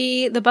and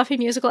see the Buffy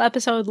musical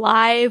episode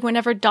live,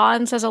 whenever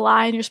Dawn says a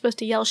line, you're supposed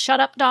to yell,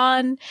 "Shut up,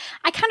 Dawn"?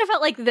 I kind of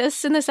felt like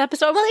this in this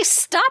episode. I'm like,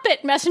 stop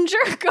it, messenger!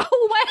 Go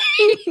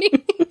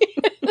away!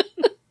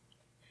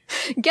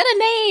 Get a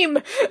name!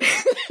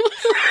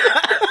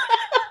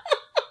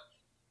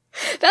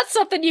 That's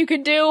something you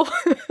could do.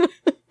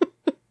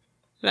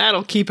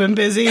 That'll keep him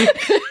busy.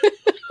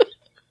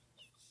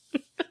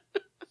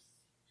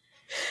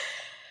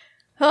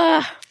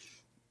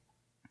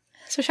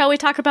 So shall we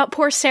talk about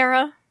poor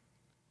Sarah?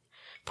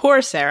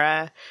 Poor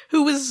Sarah,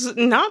 who was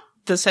not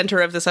the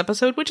center of this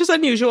episode, which is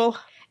unusual.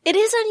 It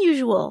is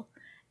unusual.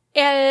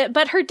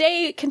 But her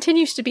day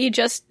continues to be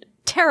just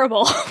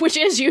terrible, which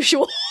is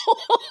usual.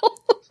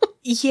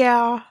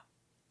 Yeah.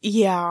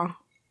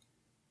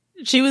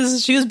 She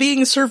was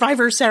being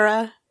Survivor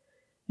Sarah,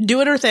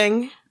 doing her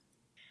thing.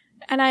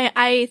 And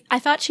I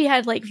thought she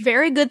had,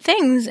 very good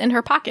things in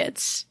her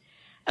pockets.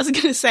 I was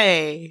gonna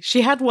say, she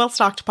had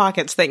well-stocked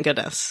pockets, thank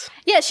goodness.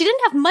 Yeah, she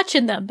didn't have much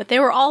in them, but they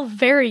were all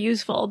very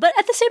useful. But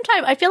at the same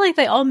time, I feel like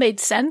they all made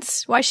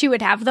sense why she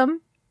would have them.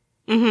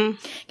 Mm-hmm.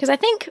 Because I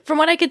think, from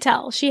what I could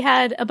tell, she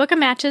had a book of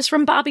matches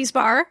from Bobby's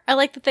Bar. I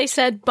like that they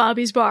said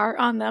Bobby's Bar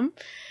on them.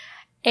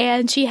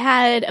 And she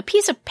had a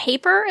piece of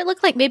paper. It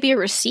looked like maybe a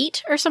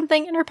receipt or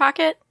something in her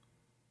pocket.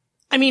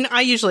 I mean,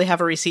 I usually have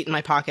a receipt in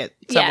my pocket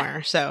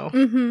somewhere, so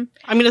I'm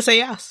gonna say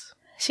yes.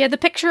 She had the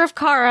picture of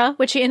Kara,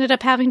 which she ended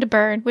up having to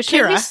burn. Which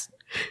Kira.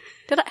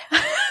 Did I?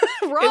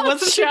 It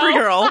wasn't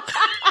Supergirl.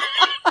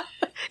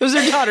 It was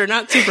her daughter,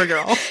 not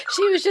Supergirl.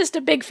 She was just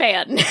a big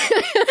fan.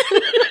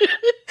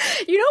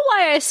 You know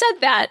why why I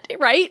said that,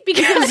 right?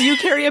 Because you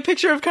carry a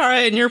picture of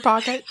Kara in your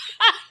pocket.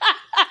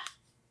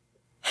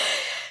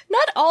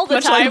 Not all the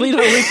Much time. like Lena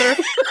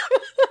Luthor.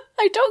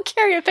 I don't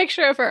carry a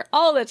picture of her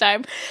all the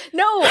time.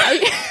 No,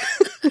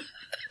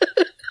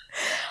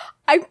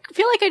 I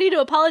feel like I need to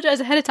apologize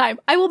ahead of time.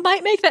 I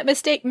might make that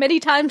mistake many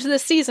times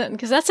this season,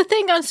 because that's a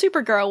thing on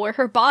Supergirl where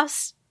her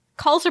boss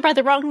calls her by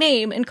the wrong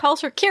name and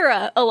calls her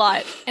Kira a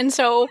lot. And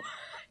so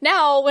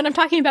now when I'm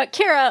talking about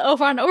Kira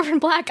over on Orphan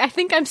Black, I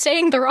think I'm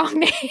saying the wrong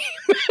name.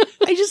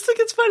 I just think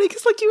it's funny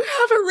because, like, you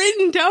have it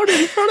written down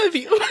in front of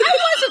you. I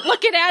wasn't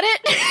looking at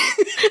it.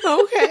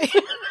 Okay.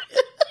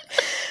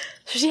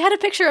 So she had a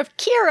picture of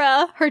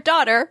Kira, her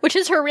daughter, which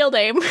is her real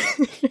name.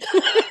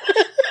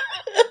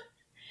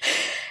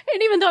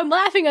 And even though I'm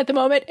laughing at the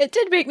moment, it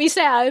did make me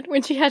sad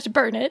when she had to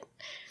burn it.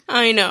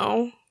 I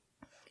know.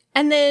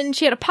 And then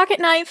she had a pocket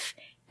knife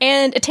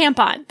and a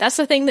tampon. That's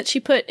the thing that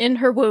she put in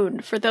her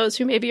wound. For those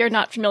who maybe are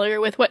not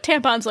familiar with what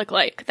tampons look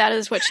like, that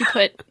is what she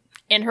put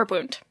in her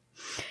wound,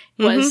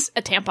 was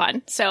a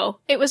tampon. So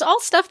it was all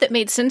stuff that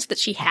made sense that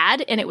she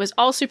had, and it was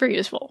all super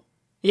useful.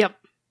 Yep.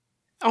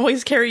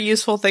 Always carry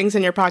useful things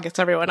in your pockets,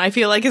 everyone. I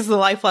feel like is the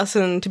life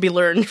lesson to be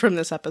learned from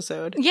this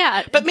episode.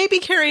 Yeah. But maybe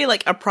carry,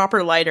 like, a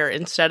proper lighter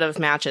instead of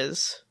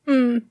matches.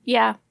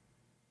 Yeah.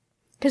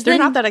 Because they're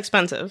not that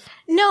expensive.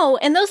 No,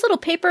 and those little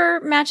paper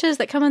matches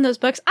that come in those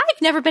books,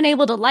 I've never been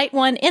able to light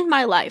one in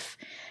my life.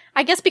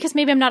 I guess because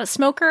maybe I'm not a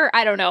smoker,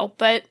 I don't know,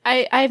 but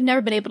I've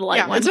never been able to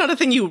light one. It's not a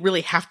thing you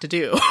really have to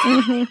do.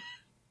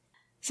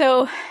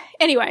 So,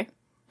 anyway,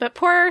 but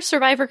poor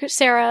Survivor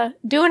Sarah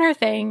doing her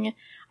thing.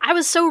 I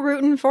was so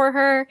rooting for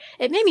her.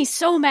 It made me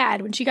so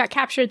mad when she got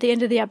captured at the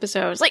end of the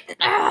episode. I was like,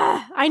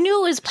 I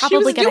knew it was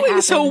probably going to happen. She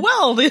was doing so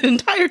well the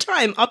entire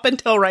time up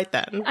until right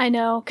then. I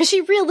know. Because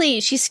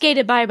she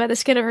skated by the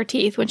skin of her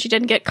teeth when she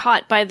didn't get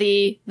caught by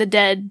the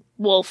dead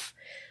wolf.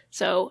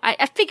 So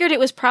I figured it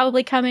was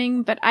probably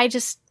coming, but I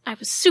was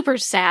super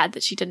sad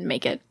that she didn't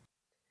make it.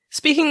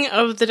 Speaking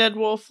of the dead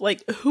wolf,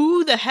 like,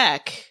 who the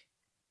heck,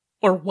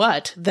 or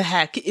what the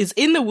heck, is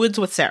in the woods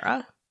with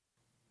Sarah?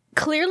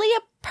 Clearly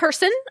a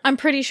person, I'm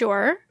pretty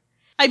sure.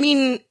 I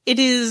mean, it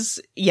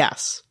is,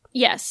 yes.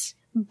 Yes.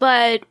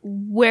 But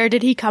where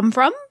did he come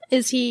from?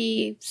 Is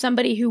he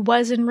somebody who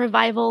was in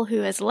Revival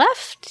who has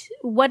left?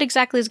 What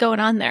exactly is going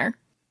on there?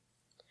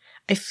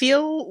 I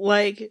feel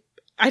like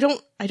I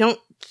don't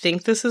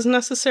think this is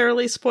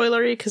necessarily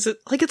spoilery because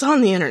it's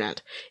on the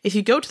internet. If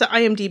you go to the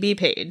IMDb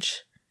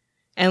page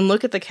and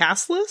look at the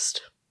cast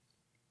list,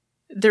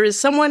 there is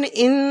someone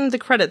in the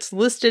credits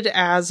listed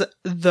as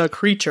the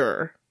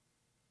creature.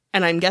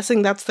 And I'm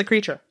guessing that's the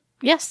creature.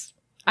 Yes.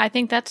 I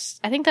think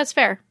that's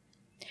fair.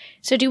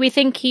 So do we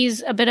think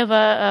he's a bit of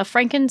a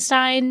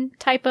Frankenstein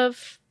type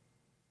of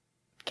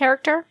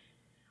character?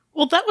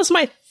 Well, that was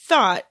my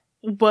thought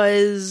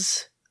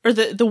or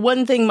the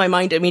one thing my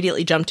mind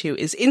immediately jumped to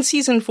is in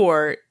season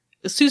 4,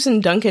 Susan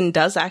Duncan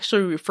does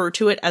actually refer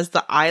to it as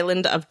the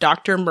island of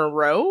Dr.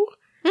 Moreau.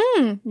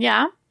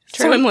 Yeah.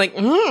 True. So I'm like,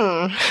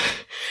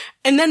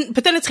 And then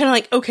it's kind of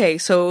like, okay,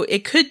 so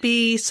it could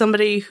be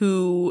somebody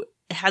who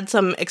had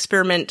some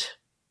experiment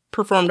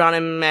performed on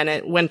him and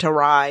it went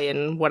awry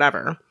and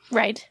whatever.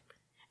 Right.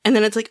 And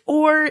then it's like,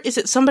 or is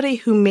it somebody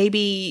who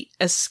maybe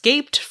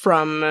escaped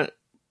from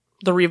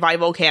the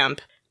Revival camp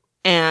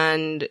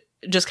and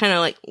just kind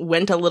of like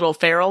went a little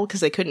feral because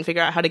they couldn't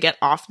figure out how to get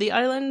off the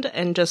island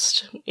and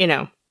just,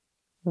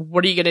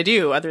 what are you going to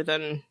do other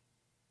than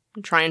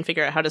try and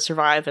figure out how to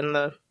survive in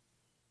the,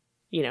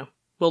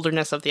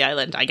 wilderness of the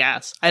island, I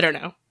guess. I don't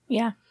know.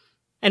 Yeah.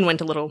 And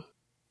went a little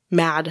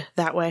mad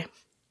that way.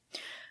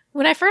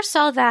 When I first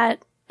saw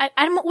that,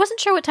 I wasn't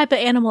sure what type of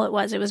animal it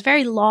was. It was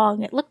very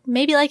long. It looked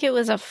maybe like it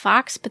was a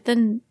fox, but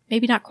then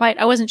maybe not quite.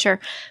 I wasn't sure.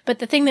 But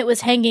the thing that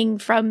was hanging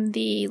from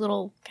the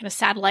little kind of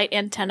satellite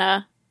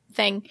antenna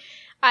thing,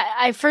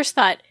 I first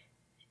thought,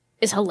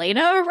 is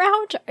Helena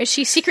around? Is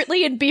she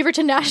secretly in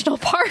Beaverton National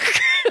Park?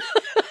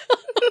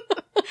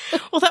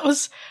 Well, that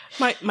was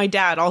my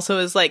dad also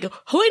is like,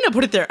 Helena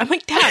put it there. I'm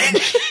like, Dad,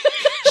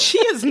 she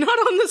is not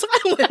on this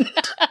island.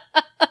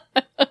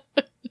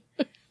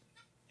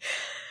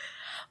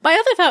 My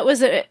other thought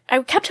was that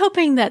I kept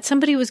hoping that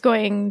somebody was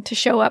going to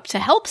show up to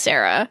help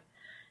Sarah.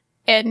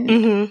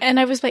 And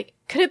I was like,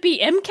 could it be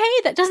MK?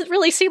 That doesn't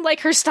really seem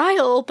like her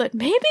style, but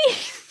maybe.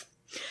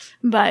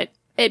 But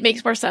it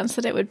makes more sense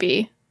that it would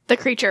be the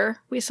creature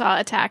we saw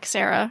attack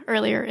Sarah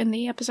earlier in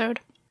the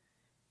episode.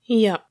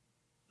 Yep.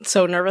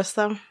 So nervous,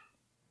 though.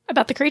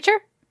 About the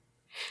creature?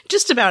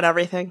 Just about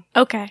everything.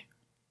 Okay.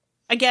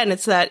 Again,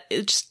 it's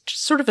just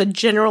sort of a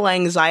general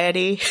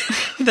anxiety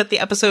that the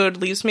episode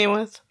leaves me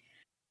with.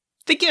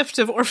 The gift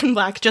of Orphan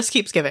Black just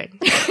keeps giving.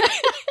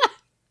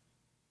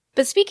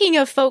 But speaking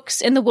of folks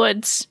in the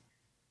woods,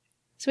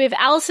 so we have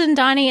Allison,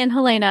 Donnie, and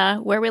Helena,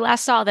 where we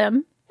last saw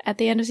them at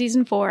the end of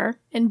season 4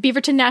 in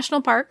Beaverton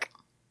National Park.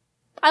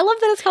 I love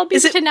that it's called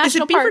Beaverton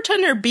National Park. Is it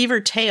Beaverton or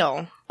Beaver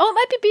Tail? Oh, it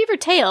might be Beaver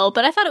Tail,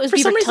 but I thought it was Beaverton.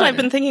 For some reason, I've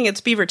been thinking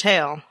it's Beaver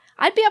Tail.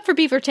 I'd be up for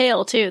Beaver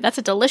Tail, too. That's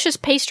a delicious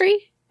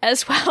pastry,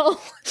 as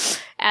well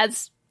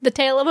as the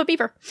tail of a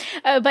beaver.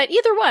 But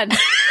either one.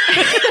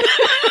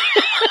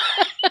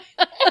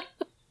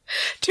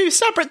 Two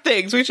separate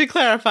things, we should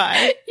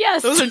clarify.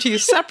 Yes. Those are two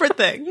separate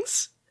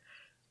things.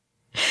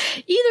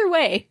 Either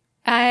way,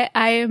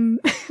 I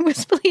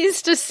was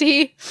pleased to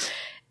see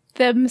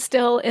them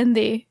still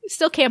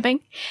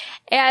camping.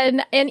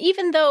 And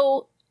even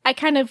though I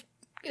kind of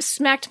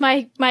smacked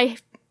my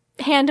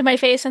hand to my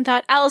face and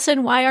thought,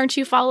 Allison, why aren't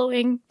you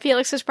following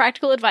Felix's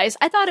practical advice?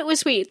 I thought it was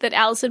sweet that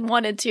Allison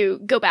wanted to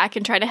go back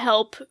and try to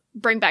help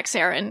bring back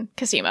Sarah and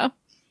Cosima.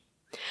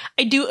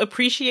 I do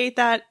appreciate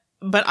that,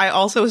 but I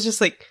also was just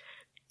like,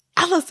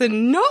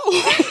 Allison, no!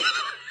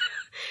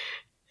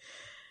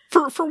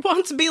 For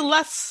once, be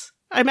less.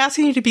 I'm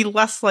asking you to be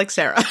less like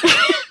Sarah.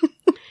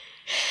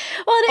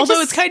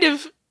 Although it's kind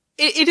of,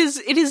 it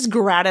is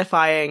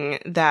gratifying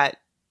that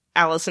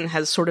Allison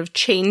has sort of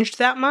changed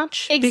that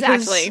much.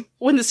 Exactly. Because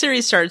when the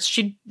series starts,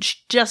 she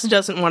just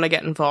doesn't want to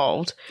get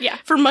involved. Yeah.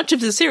 For much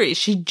of the series,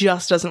 she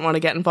just doesn't want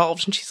to get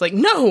involved. And she's like,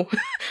 no,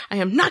 I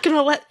am not going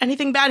to let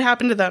anything bad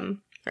happen to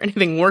them. Or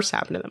anything worse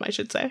happen to them, I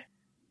should say.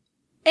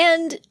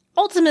 And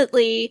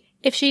ultimately,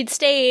 if she'd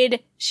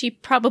stayed, she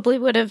probably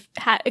could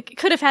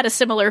have had a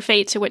similar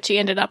fate to what she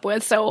ended up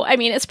with. So, I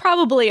mean, it's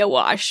probably a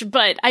wash,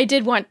 but I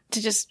did want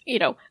to just,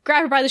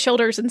 grab her by the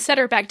shoulders and set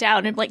her back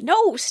down and be like,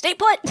 no, stay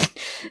put!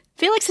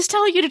 Felix is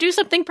telling you to do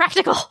something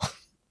practical.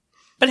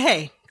 But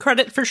hey,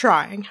 credit for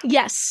trying.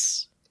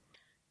 Yes.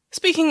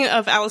 Speaking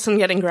of Allison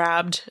getting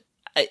grabbed,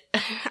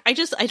 I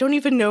don't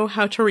even know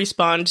how to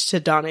respond to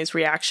Donnie's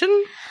reaction.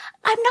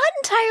 I'm not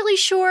entirely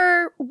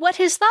sure what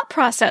his thought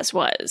process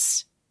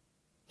was.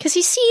 Because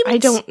he seemed... I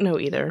don't know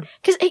either.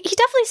 Because he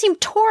definitely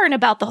seemed torn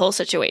about the whole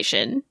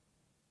situation.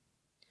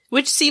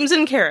 Which seems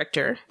in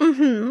character.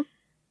 Mm-hmm.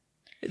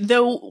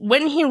 Though,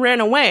 when he ran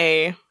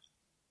away,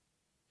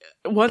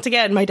 once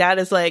again, my dad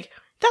is like,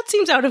 that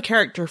seems out of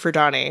character for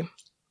Donnie.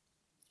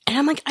 And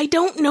I'm like, I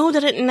don't know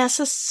that it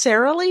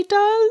necessarily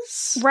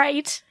does.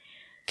 Right.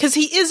 Because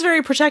he is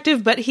very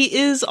protective, but he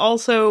is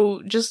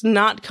also just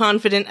not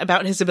confident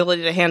about his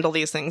ability to handle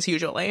these things,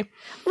 usually.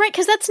 Right,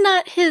 because that's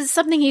not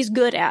something he's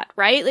good at,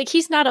 right? Like,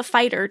 he's not a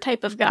fighter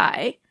type of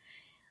guy.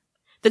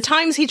 The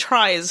times he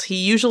tries, he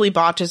usually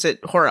botches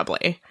it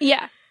horribly.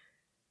 Yeah.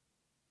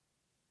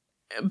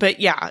 But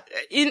yeah,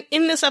 in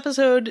this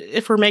episode,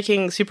 if we're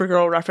making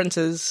Supergirl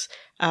references,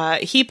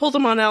 he pulled a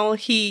Mon-El,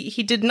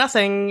 he did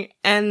nothing,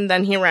 and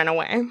then he ran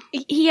away.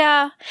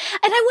 Yeah.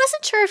 And I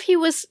wasn't sure if he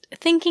was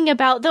thinking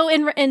about, though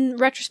in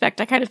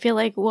retrospect, I kind of feel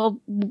like,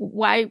 well,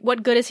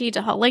 what good is he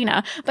to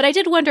Helena? But I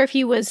did wonder if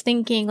he was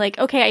thinking like,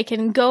 okay, I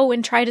can go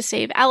and try to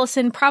save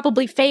Allison,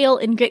 probably fail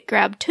and get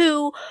grabbed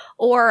too,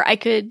 or I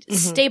could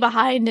stay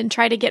behind and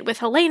try to get with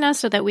Helena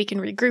so that we can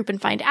regroup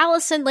and find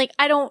Allison. Like,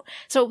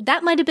 so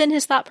that might have been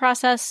his thought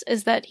process,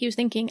 is that he was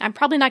thinking, I'm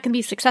probably not going to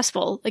be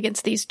successful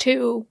against these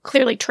two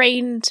clearly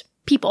trained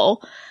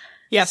people.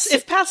 Yes,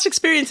 if past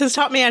experience has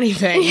taught me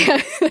anything,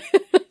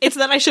 it's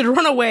that I should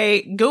run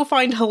away, go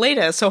find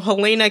Helena so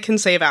Helena can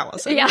save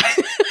Allison. Yeah.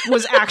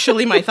 Was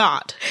actually my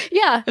thought.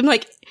 Yeah. I'm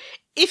like,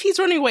 if he's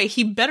running away,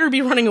 he better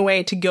be running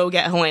away to go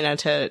get Helena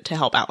to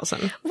help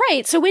Allison.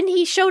 Right, so when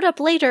he showed up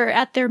later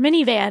at their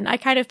minivan, I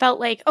kind of felt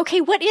like,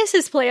 okay, what is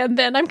his plan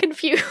then? I'm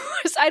confused.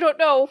 I don't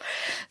know.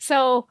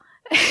 So,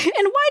 and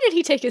why did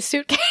he take his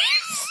suitcase?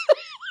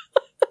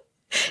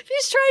 If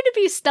he's trying to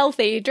be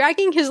stealthy,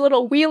 dragging his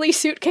little wheelie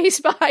suitcase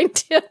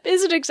behind him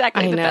isn't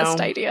exactly the best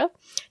idea.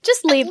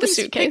 Just leave the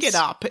suitcase. Pick it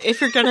up.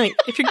 If you're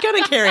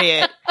gonna carry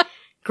it,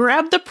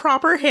 grab the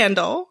proper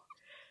handle.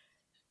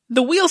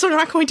 The wheels are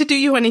not going to do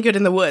you any good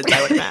in the woods,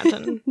 I would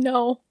imagine.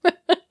 No.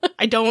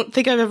 I don't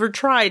think I've ever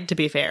tried, to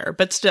be fair,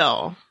 but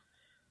still.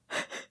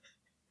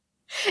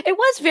 It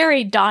was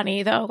very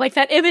Donnie, though. Like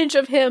that image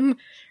of him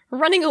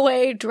running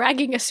away,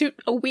 dragging a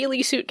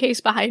wheelie suitcase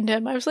behind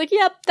him. I was like,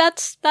 yep,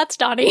 that's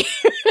Donnie.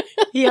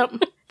 Yep.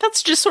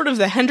 That's just sort of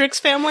the Hendricks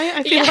family,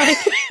 I feel like.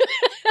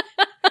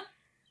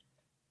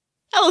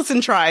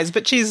 Allison tries,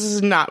 but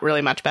she's not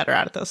really much better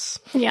at this.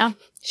 Yeah.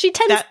 She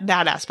tends...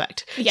 That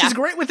aspect. Yeah. She's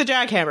great with the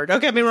jackhammer, don't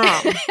get me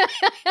wrong.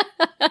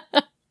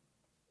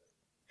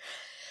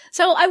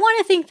 So I want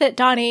to think that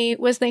Donnie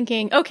was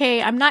thinking,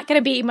 okay, I'm not going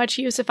to be much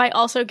use if I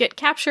also get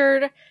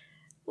captured.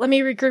 Let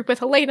me regroup with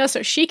Helena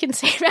so she can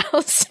save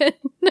Allison.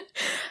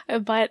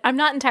 But I'm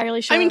not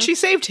entirely sure. I mean, she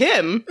saved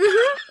him.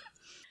 Mm-hmm.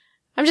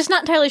 I'm just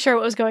not entirely sure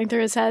what was going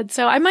through his head.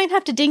 So I might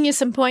have to ding you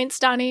some points,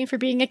 Donnie, for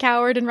being a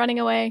coward and running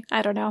away.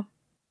 I don't know.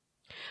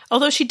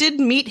 Although she did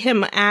meet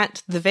him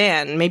at the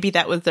van. Maybe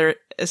that was their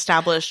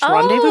established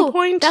rendezvous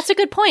point? That's a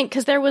good point,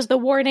 because there was the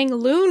warning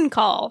loon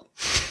call.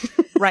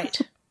 Right.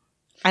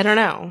 I don't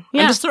know.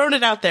 Yeah. I'm just throwing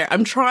it out there.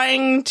 I'm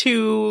trying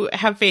to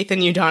have faith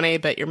in you, Donnie,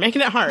 but you're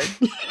making it hard.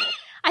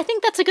 I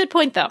think that's a good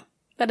point, though.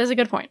 That is a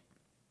good point.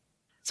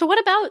 So what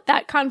about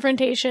that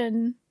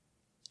confrontation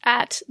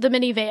at the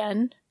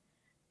minivan?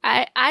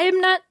 I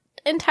am not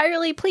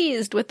entirely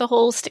pleased with the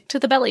whole stick to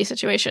the belly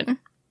situation.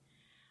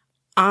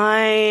 I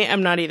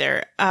am not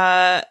either.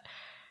 I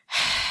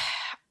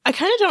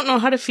kind of don't know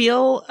how to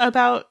feel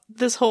about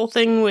this whole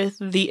thing with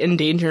the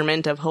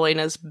endangerment of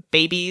Helena's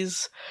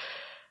babies.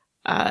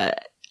 I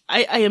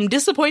am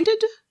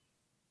disappointed,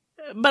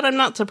 but I'm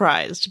not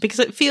surprised, because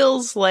it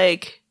feels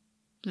like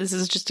this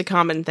is just a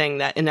common thing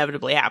that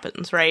inevitably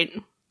happens, right?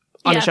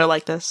 On a show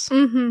like this.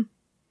 Mm-hmm.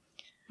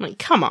 Like,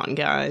 come on,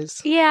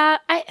 guys. Yeah,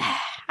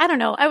 I don't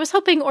know. I was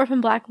hoping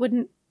Orphan Black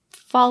wouldn't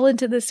fall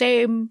into the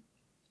same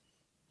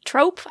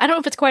trope. I don't know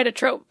if it's quite a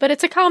trope, but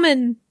it's a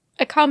common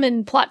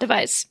plot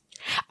device.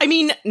 I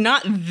mean,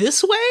 not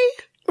this way.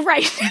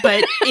 Right.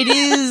 But it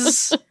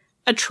is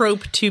a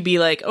trope to be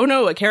like, oh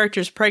no, a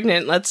character's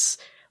pregnant, let's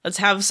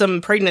have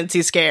some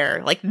pregnancy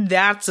scare. Like,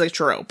 that's a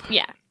trope.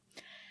 Yeah.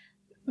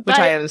 Which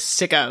I am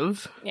sick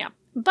of. Yeah.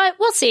 But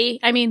we'll see.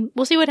 I mean,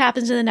 we'll see what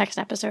happens in the next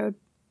episode.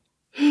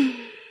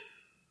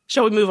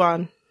 Shall we move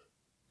on?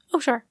 Oh,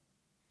 sure.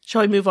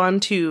 Shall we move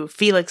on to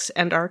Felix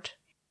and Art?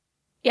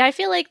 Yeah, I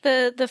feel like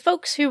the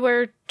folks who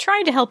were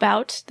trying to help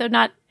out, though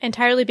not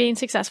entirely being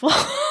successful.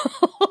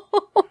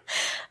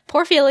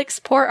 Poor Felix,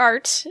 poor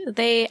Art.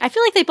 I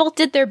feel like they both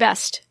did their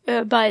best,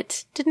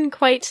 but didn't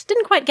quite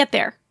get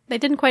there. They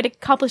didn't quite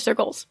accomplish their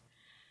goals.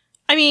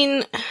 I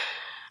mean,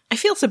 I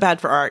feel so bad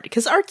for Art,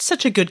 because Art's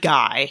such a good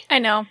guy. I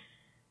know.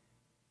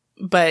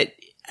 But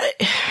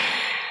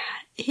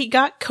he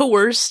got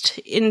coerced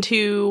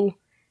into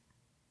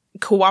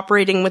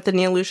cooperating with the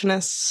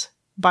Neolutionists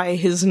by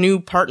his new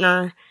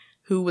partner,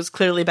 who was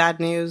clearly bad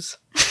news.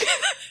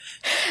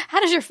 How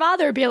does your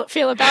father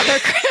feel about her?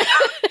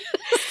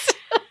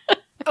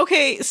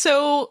 Okay,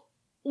 so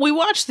we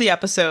watched the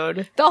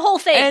episode. The whole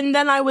thing. And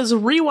then I was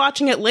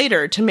rewatching it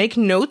later to make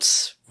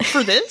notes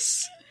for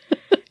this.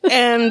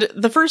 And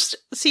the first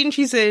scene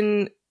she's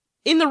in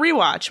the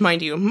rewatch,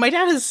 mind you, my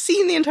dad has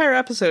seen the entire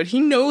episode. He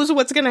knows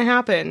what's going to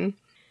happen.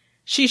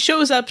 She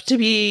shows up to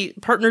be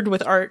partnered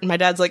with Art, and my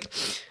dad's like,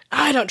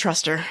 I don't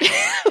trust her.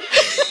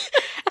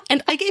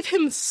 And I gave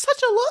him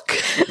such a look.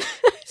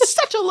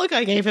 Such a look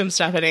I gave him,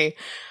 Stephanie.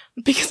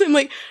 Because I'm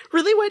like,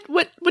 really?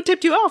 What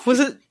tipped you off? Was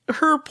it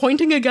her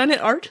pointing a gun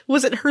at Art?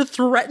 Was it her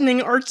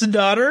threatening Art's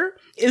daughter?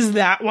 Is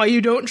that why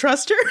you don't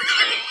trust her?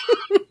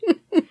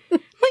 I'm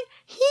like,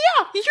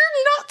 yeah, you're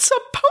not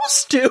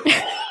supposed to.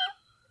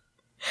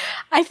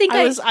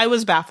 I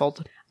was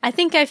baffled. I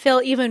think I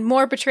feel even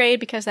more betrayed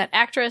because that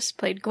actress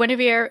played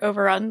Guinevere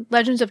over on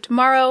Legends of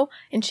Tomorrow,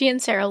 and she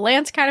and Sarah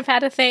Lance kind of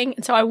had a thing,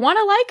 and so I want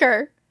to like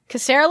her,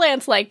 because Sarah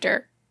Lance liked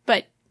her,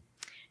 but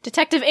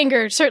Detective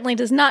Inger certainly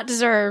does not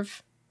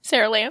deserve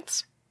Sarah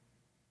Lance.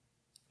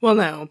 Well,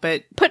 no,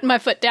 but... Putting my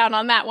foot down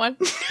on that one.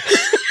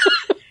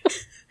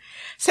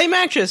 Same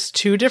actress,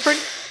 two different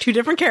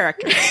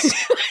characters. Is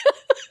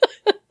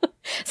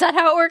that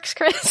how it works,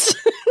 Chris?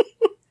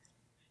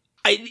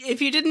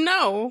 If you didn't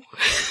know...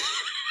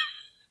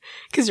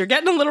 Because you're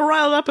getting a little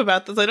riled up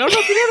about this. I don't know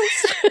if you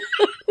noticed.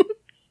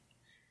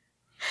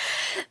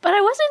 But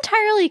I wasn't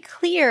entirely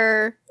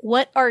clear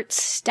what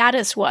Art's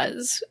status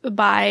was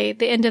by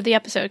the end of the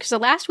episode. Because the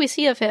last we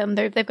see of him,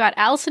 they've got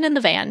Allison in the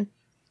van.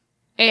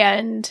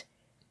 And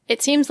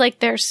it seems like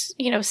they're,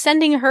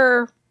 sending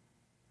her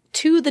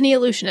to the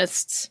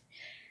Neolutionists.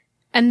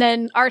 And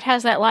then Art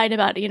has that line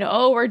about,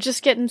 oh, we're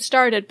just getting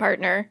started,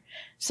 partner.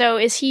 So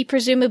is he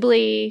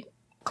presumably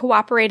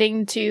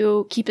cooperating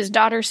to keep his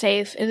daughter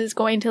safe and is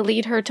going to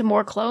lead her to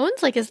more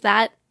clones? Like, is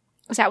that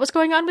what's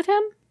going on with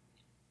him?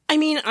 I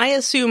mean, I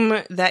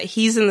assume that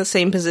he's in the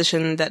same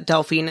position that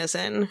Delphine is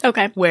in.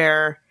 Okay.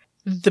 Where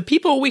the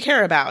people we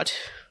care about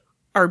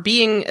are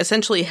being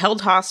essentially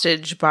held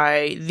hostage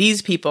by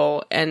these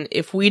people, and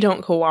if we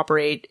don't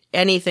cooperate,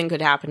 anything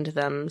could happen to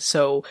them,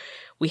 so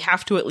we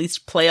have to at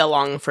least play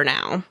along for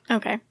now.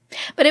 Okay.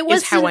 But it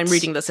was how I'm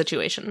reading the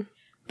situation.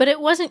 But it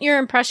wasn't your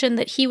impression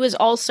that he was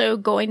also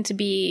going to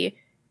be,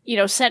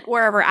 sent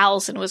wherever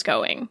Allison was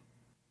going?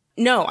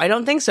 No, I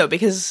don't think so,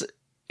 because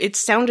it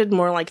sounded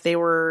more like they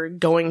were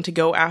going to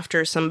go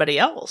after somebody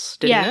else,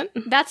 didn't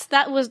it? That's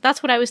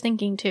what I was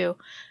thinking too.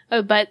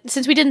 But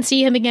since we didn't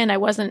see him again, I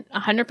wasn't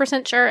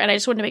 100% sure, and I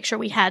just wanted to make sure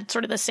we had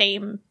sort of the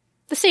same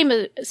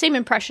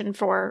impression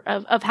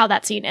of how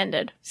that scene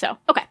ended. So,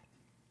 okay.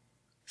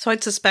 So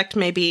I'd suspect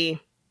maybe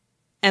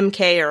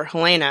MK or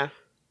Helena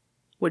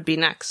would be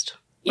next.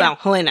 Yeah. Well,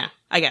 Helena,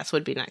 I guess,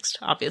 would be next,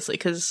 obviously,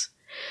 because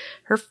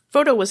her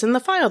photo was in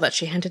the file that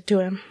she handed to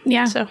him.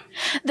 Yeah. So,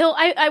 though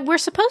we're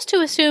supposed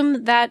to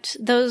assume that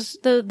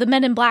the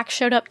men in black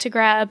showed up to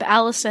grab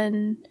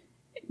Allison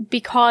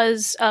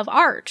because of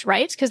Art,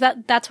 right? Because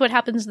that's what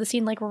happens in the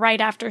scene, like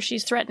right after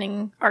she's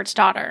threatening Art's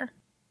daughter.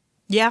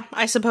 Yeah,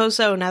 I suppose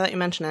so. Now that you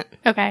mention it.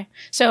 Okay,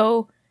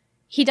 so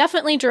he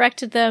definitely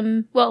directed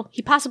them. Well,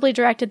 he possibly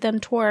directed them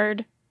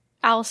toward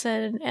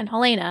Allison and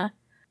Helena.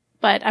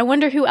 But I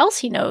wonder who else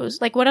he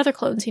knows. Like, what other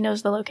clones he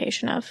knows the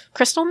location of?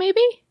 Crystal,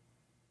 maybe?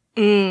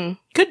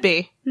 Could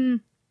be.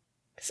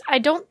 I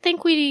don't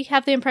think we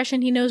have the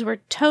impression he knows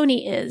where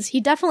Tony is. He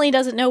definitely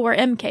doesn't know where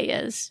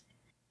MK is.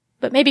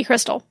 But maybe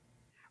Crystal.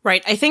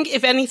 Right. I think,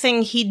 if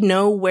anything, he'd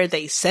know where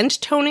they sent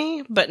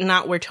Tony, but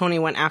not where Tony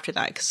went after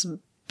that. Because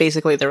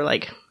basically they were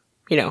like,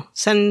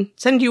 send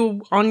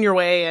you on your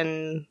way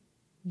and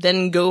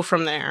then go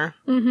from there.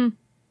 Mm-hmm.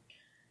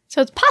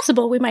 So it's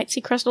possible we might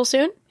see Crystal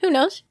soon. Who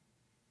knows?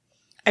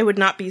 I would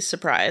not be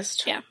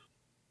surprised. Yeah.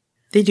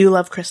 They do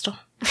love Crystal.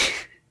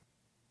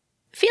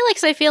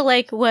 Felix, I feel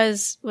like,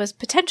 was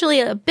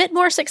potentially a bit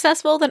more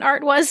successful than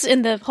Art was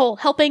in the whole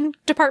helping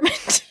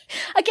department.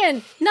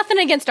 Again, nothing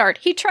against Art.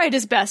 He tried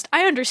his best.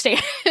 I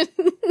understand.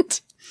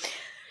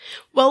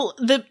 Well,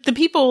 the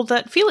people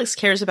that Felix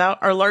cares about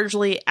are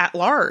largely at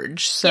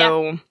large,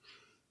 so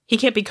he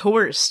can't be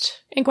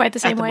coerced in quite the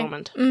same way.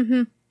 Moment.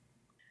 Mm-hmm.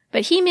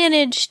 But he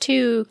managed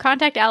to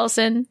contact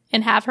Allison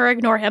and have her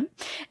ignore him.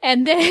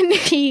 And then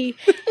he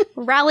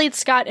rallied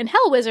Scott and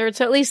Hellwizard,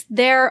 so at least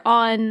they're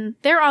on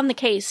the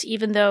case,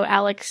 even though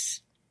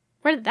Alex...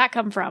 Where did that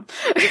come from?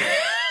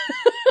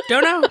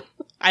 Don't know.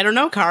 I don't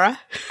know, Kara.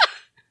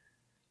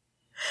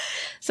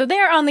 So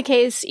they're on the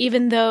case,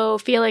 even though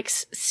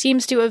Felix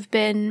seems to have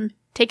been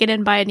taken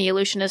in by a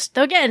Neolutionist.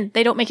 Though again,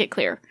 they don't make it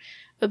clear.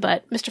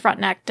 But Mr.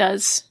 Frontenac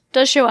does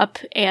show up,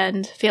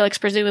 and Felix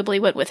presumably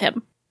went with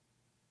him.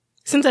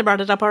 Since I brought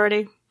it up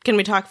already, can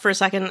we talk for a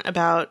second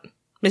about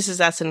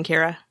Mrs. S and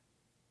Kira?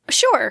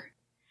 Sure.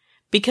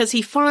 Because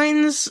he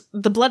finds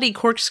the bloody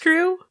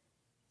corkscrew,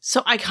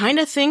 so I kind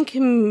of think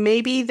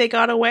maybe they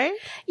got away?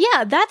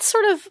 Yeah, that's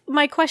sort of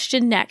my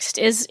question next,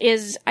 is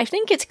I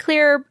think it's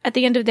clear at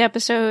the end of the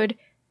episode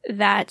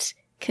that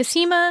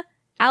Cosima,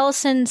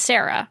 Allison,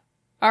 Sarah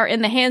are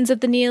in the hands of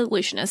the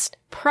Neolutionist.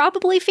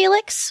 Probably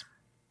Felix?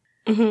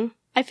 Mm-hmm.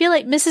 I feel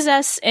like Mrs.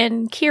 S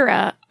and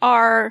Kira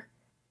are...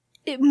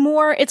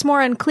 It's more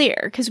unclear,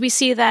 because we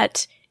see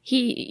that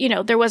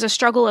there was a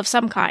struggle of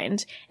some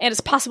kind, and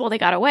it's possible they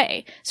got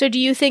away. So do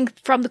you think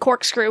from the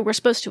corkscrew we're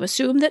supposed to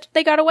assume that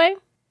they got away?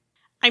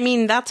 I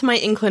mean, that's my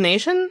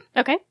inclination.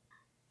 Okay.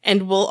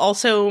 And will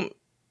also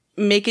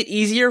make it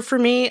easier for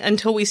me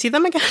until we see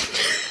them again.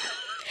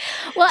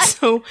 Well,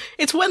 so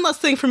it's one less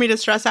thing for me to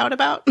stress out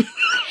about.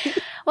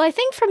 Well, I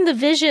think from the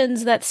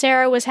visions that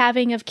Sarah was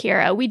having of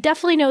Kira, we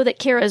definitely know that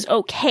Kira's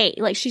okay.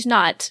 Like, she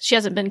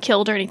hasn't been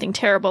killed or anything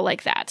terrible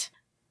like that.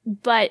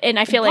 And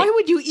I feel Why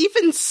would you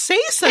even say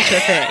such a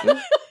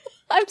thing?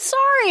 I'm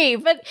sorry,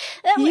 but...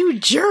 you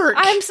jerk.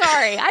 I'm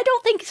sorry. I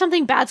don't think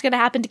something bad's gonna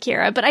happen to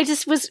Kira, but I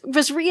just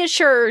was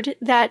reassured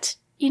that,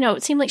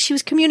 it seemed like she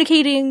was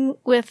communicating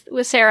with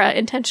Sarah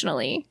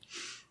intentionally.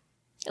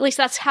 At least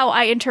that's how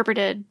I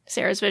interpreted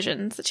Sarah's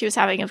visions that she was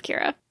having of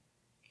Kira.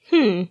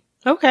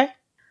 Okay.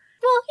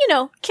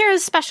 Well,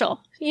 Kira's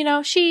special.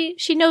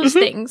 She knows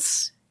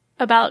things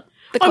about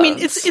the clones. I mean,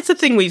 it's a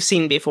thing we've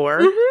seen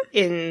before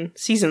in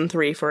season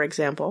 3, for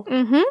example.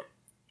 Mm-hmm.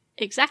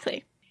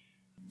 Exactly.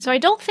 So I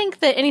don't think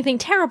that anything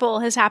terrible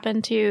has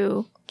happened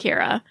to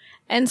Kira.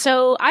 And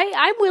so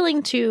I'm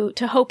willing to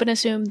hope and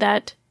assume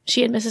that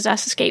she and Mrs.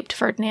 S escaped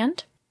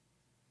Ferdinand.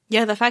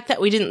 Yeah, the fact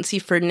that we didn't see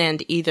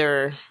Ferdinand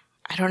either,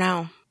 I don't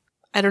know.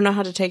 I don't know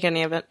how to take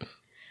any of it.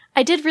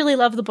 I did really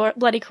love the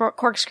bloody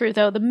corkscrew,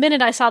 though. The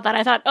minute I saw that,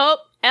 I thought, oh,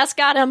 S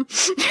got him.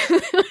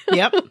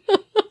 Yep.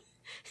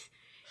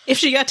 If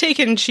she got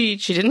taken, she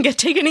didn't get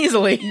taken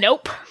easily.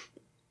 Nope.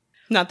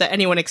 Not that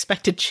anyone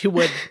expected she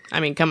would.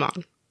 I mean, come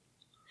on.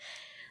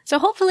 So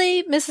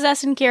hopefully Mrs.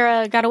 S and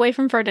Kira got away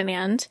from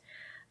Ferdinand.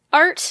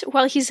 Art,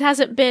 while he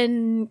hasn't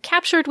been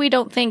captured, we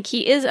don't think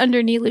he is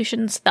under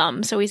Neolution's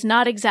thumb, so he's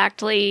not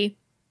exactly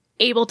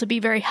able to be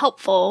very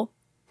helpful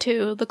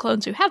to the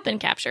clones who have been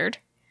captured.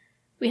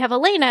 We have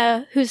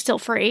Elena, who's still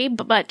free,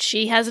 but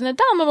she has an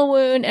abdominal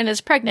wound and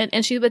is pregnant,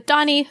 and she's with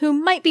Donnie, who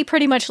might be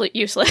pretty much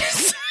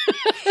useless.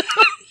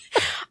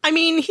 I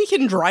mean, he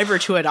can drive her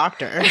to a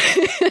doctor.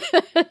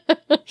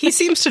 He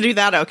seems to do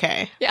that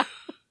okay. Yeah.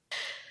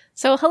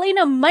 So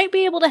Helena might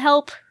be able to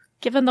help,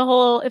 given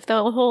if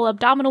the whole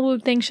abdominal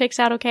wound thing shakes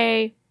out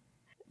okay.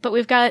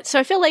 But so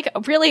I feel like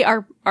really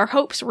our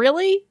hopes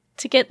really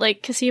to get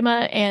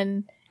Cosima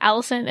and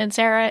Allison and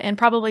Sarah and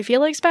probably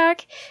Felix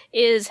back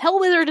is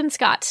Hellwizard and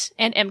Scott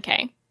and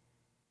MK.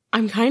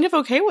 I'm kind of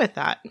okay with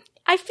that.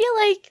 I feel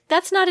like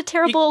that's not a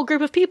terrible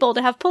group of people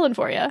to have pulling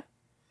for you.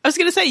 I was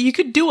going to say, you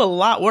could do a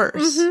lot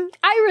worse. Mm-hmm.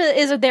 Ira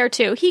is there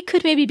too. He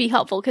could maybe be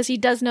helpful because he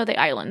does know the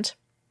island.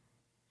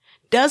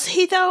 Does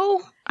he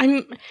though?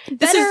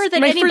 Better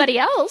than anybody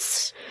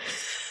else.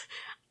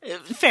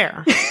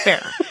 Fair.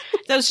 That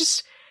was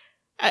just...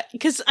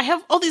 because I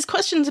have all these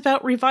questions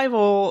about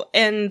Revival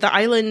and the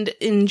island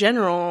in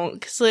general.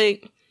 Because,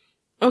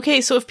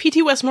 okay, so if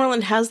P.T.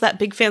 Westmoreland has that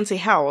big fancy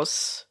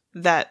house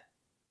that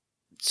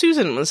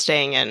Susan was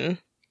staying in,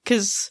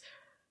 because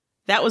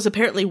that was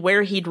apparently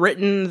where he'd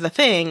written the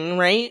thing,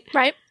 right?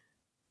 Right.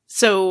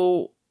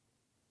 So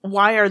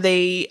why are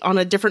they on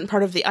a different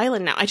part of the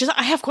island now?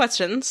 I have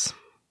questions.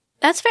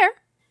 That's fair.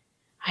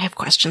 I have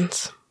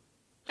questions.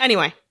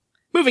 Anyway.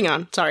 Moving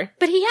on, sorry.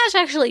 But he has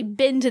actually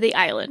been to the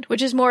island,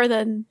 which is more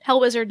than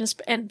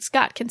Hellwizard and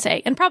Scott can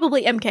say, and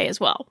probably MK as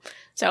well.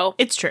 So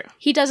it's true.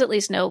 He does at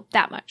least know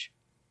that much.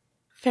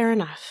 Fair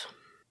enough.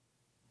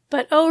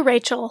 But oh,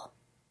 Rachel.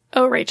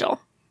 Oh,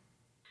 Rachel.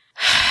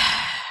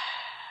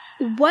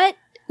 What?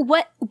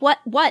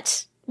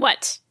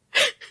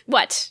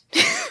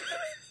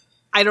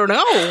 I don't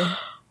know.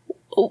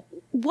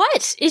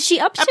 What is she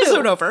up to?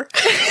 Episode over.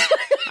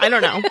 I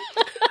don't know.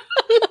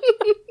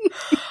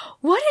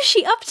 What is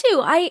she up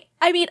to?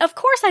 I mean, of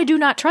course I do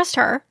not trust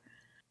her.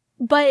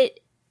 But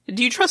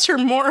do you trust her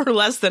more or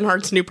less than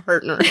Art's new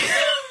partner?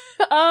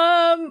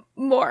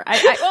 More.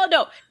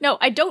 No,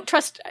 I don't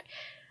trust.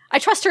 I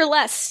trust her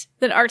less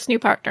than Art's new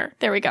partner.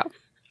 There we go.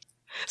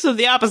 So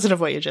the opposite of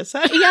what you just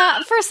said.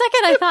 Yeah, for a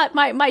second I thought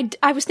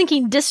I was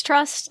thinking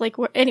distrust. Like,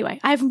 anyway,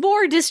 I have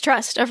more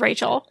distrust of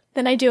Rachel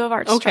than I do of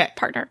Art's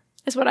partner,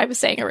 is what I was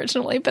saying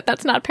originally, but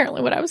that's not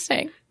apparently what I was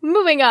saying.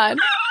 Moving on.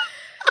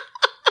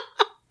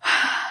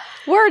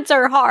 Words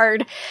are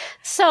hard.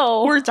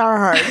 So. Words are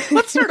hard.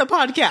 Let's start a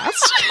podcast.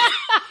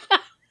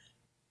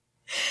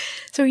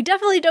 So we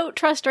definitely don't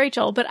trust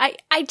Rachel, but I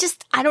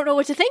don't know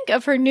what to think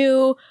of her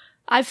new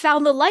I've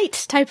found the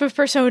light type of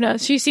persona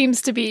she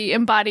seems to be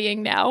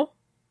embodying now.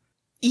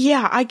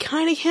 Yeah, I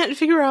kind of can't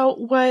figure out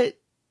what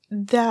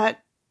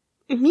that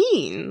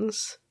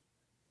means.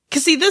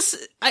 Because see,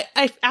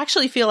 I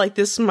actually feel like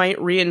this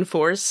might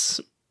reinforce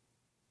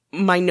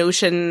my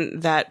notion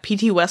that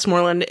P.T.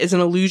 Westmoreland is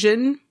an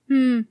illusion.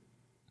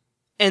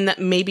 And that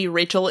maybe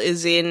Rachel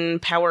is in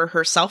power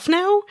herself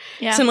now.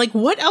 Yeah. So I'm like,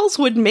 what else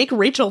would make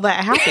Rachel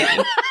that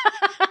happy?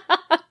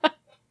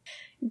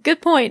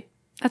 Good point.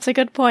 That's a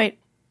good point.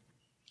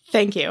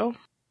 Thank you.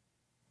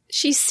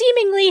 She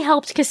seemingly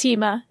helped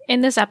Cosima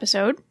in this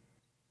episode.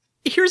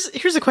 Here's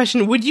a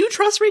question. Would you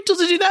trust Rachel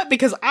to do that?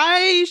 Because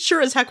I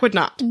sure as heck would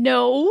not.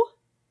 No.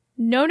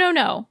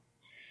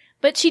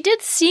 But she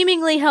did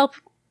seemingly help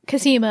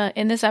Cosima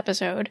in this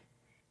episode.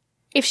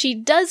 If she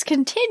does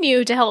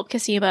continue to help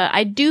Cosima,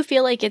 I do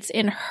feel like it's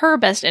in her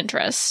best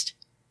interest.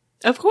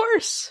 Of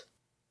course.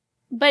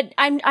 But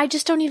I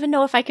just don't even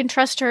know if I can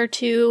trust her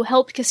to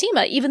help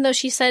Cosima, even though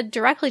she said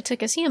directly to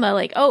Cosima,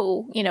 like,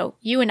 oh,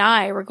 you and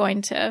I were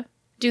going to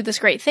do this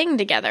great thing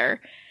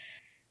together.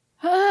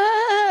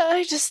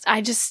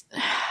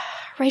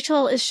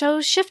 Rachel is so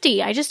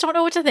shifty. I just don't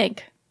know what to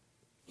think.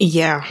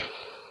 Yeah.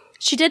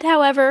 She did,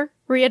 however,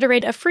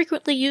 reiterate a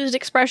frequently used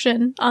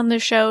expression on the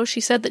show.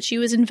 She said that she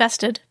was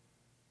invested.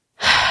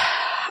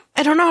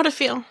 I don't know how to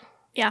feel.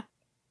 Yeah.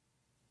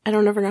 I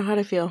don't ever know how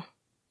to feel.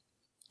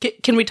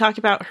 Can we talk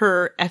about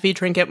her Effie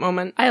Trinket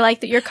moment? I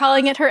like that you're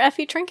calling it her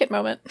Effie Trinket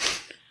moment.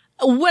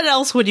 What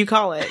else would you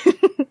call it?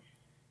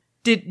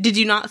 Did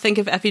you not think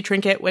of Effie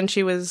Trinket when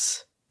she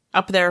was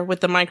up there with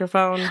the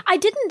microphone? I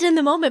didn't in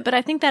the moment, but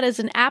I think that is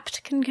an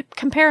apt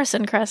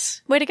comparison,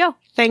 Chris. Way to go.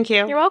 Thank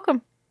you. You're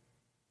welcome.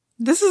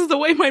 This is the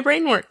way my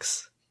brain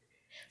works.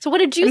 So what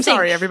did you think? I'm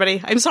sorry,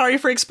 everybody. I'm sorry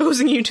for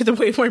exposing you to the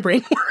way my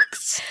brain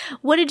works.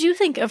 What did you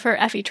think of her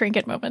Effie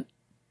Trinket moment?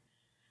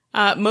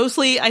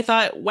 Mostly, I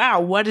thought,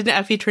 wow, what an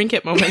Effie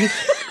Trinket moment.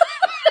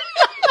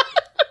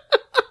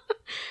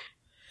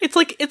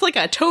 It's like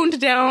a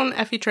toned down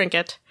Effie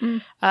Trinket.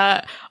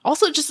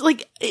 Also, just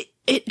like,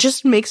 it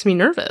just makes me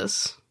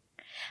nervous.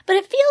 But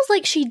it feels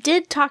like she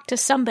did talk to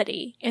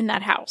somebody in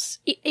that house,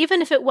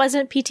 even if it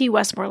wasn't P.T.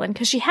 Westmoreland,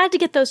 because she had to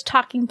get those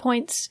talking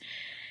points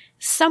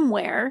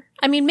somewhere.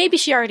 I mean, maybe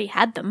she already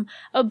had them,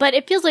 but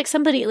it feels like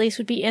somebody at least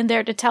would be in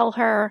there to tell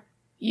her,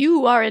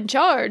 you are in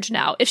charge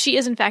now, if she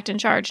is in fact in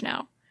charge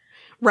now.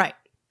 Right.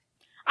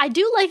 I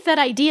do like that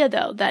idea,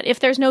 though, that if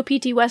there's no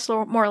P.T.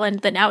 Westmoreland,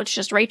 then now it's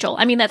just Rachel.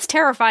 I mean, that's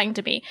terrifying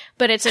to me,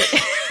 but it's a...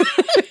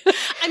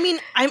 I mean,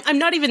 I'm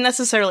not even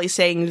necessarily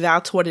saying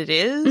that's what it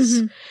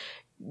is,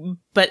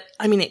 but,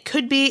 I mean, it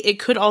could be. It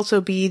could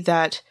also be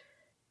that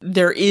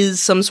there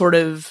is some sort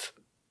of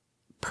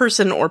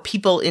person or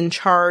people in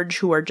charge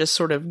who are just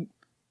sort of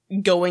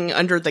going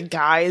under the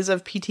guise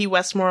of P.T.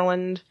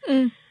 Westmoreland.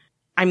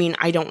 I mean,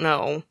 I don't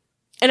know.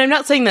 And I'm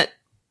not saying that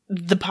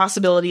the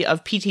possibility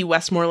of P.T.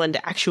 Westmoreland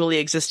actually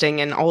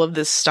existing and all of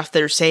this stuff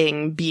they're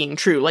saying being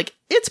true, like,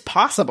 it's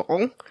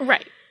possible.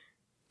 Right.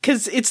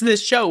 'Cause it's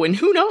this show and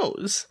who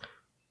knows?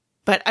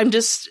 But I'm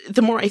just,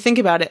 the more I think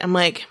about it, I'm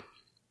like,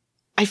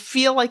 I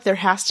feel like there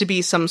has to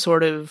be some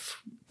sort of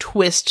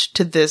twist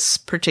to this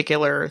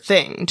particular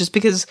thing, just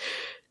because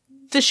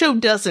the show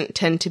doesn't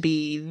tend to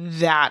be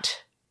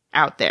that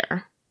out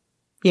there,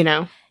 you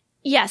know?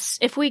 Yes,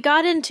 if we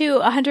got into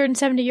a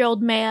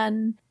 170-year-old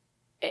man,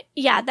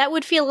 yeah, that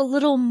would feel a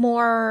little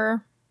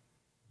more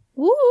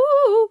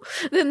woo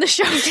than the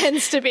show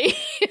tends to be.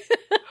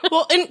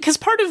 Well, and because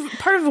part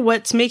of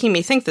what's making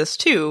me think this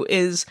too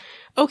is,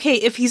 okay,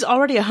 if he's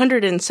already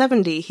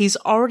 170, he's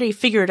already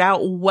figured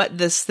out what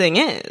this thing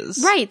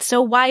is. Right,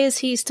 so why is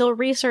he still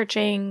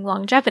researching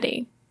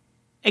longevity?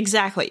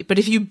 Exactly. But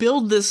if you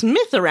build this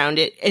myth around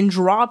it and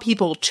draw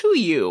people to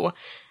you,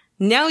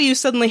 now you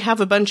suddenly have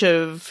a bunch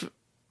of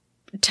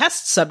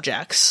test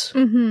subjects,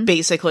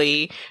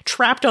 basically,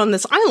 trapped on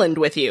this island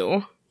with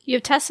you. You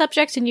have test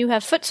subjects and you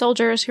have foot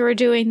soldiers who are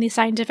doing the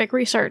scientific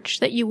research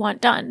that you want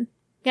done.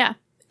 Yeah.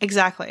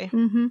 Exactly.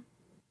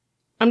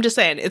 I'm just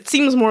saying, it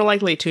seems more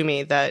likely to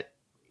me that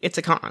it's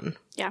a con.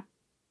 Yeah.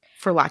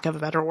 For lack of a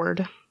better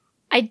word.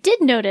 I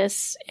did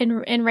notice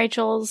in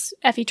Rachel's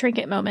Effie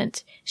Trinket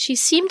moment, she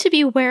seemed to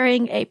be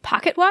wearing a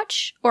pocket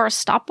watch or a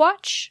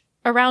stopwatch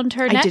around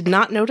her neck. I did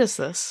not notice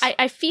this.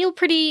 I feel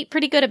pretty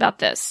good about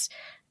this.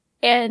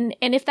 And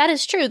if that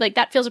is true, like,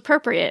 that feels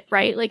appropriate,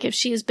 right? Like, if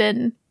she's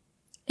been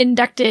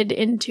inducted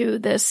into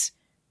this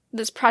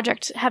this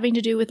project having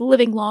to do with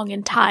living long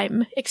in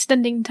time,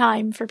 extending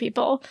time for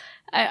people.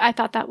 I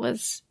thought that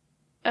was,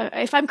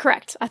 if I'm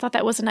correct, I thought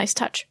that was a nice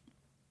touch.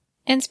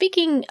 And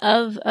speaking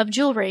of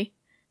jewelry,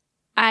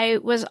 I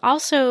was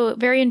also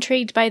very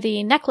intrigued by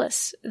the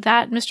necklace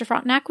that Mr.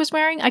 Frontenac was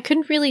wearing. I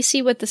couldn't really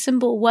see what the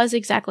symbol was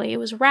exactly. It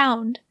was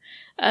round,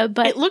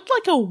 but it looked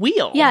like a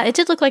wheel. Yeah, it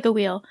did look like a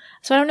wheel.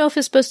 So I don't know if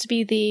it's supposed to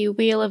be the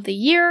wheel of the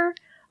year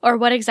or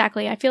what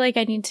exactly. I feel like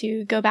I need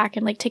to go back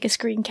and like take a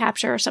screen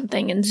capture or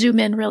something and zoom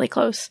in really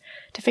close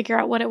to figure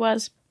out what it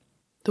was.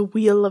 The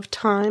wheel of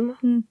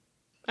time?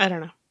 I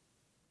don't know.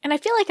 And I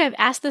feel like I've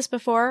asked this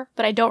before,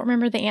 but I don't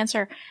remember the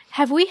answer.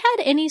 Have we had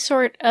any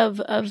sort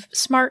of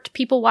smart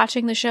people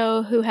watching the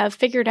show who have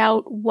figured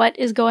out what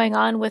is going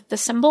on with the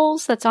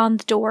symbols that's on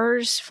the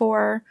doors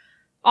for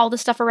all the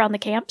stuff around the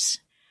camps?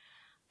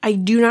 I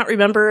do not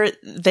remember.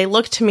 They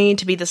look to me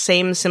to be the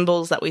same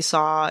symbols that we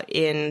saw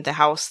in the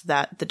house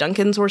that the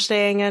Duncans were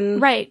staying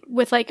in. Right,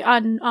 with like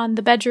on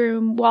the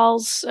bedroom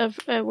walls of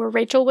where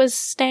Rachel was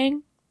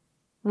staying.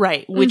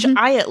 Right, which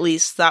I at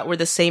least thought were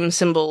the same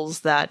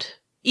symbols that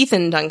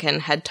Ethan Duncan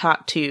had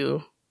taught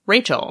to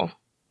Rachel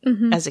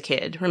as a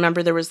kid.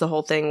 Remember there was the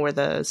whole thing where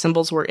the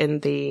symbols were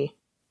in the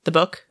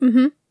book?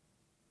 Mm-hmm.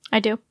 I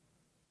do.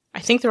 I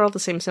think they're all the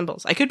same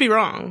symbols. I could be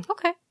wrong.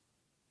 Okay.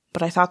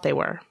 But I thought they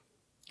were.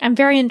 I'm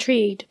very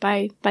intrigued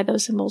by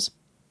those symbols.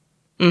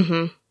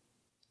 Mm-hmm.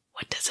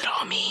 What does it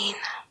all mean?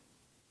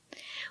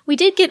 We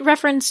did get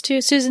reference to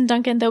Susan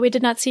Duncan, though we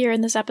did not see her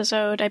in this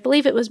episode. I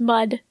believe it was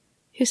Mud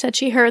who said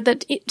she heard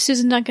that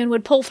Susan Duncan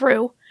would pull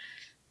through.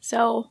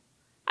 So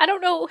I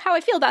don't know how I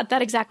feel about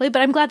that exactly,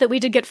 but I'm glad that we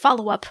did get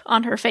follow-up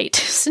on her fate,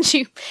 since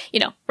she,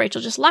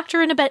 Rachel just locked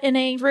her in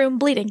a room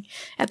bleeding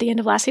at the end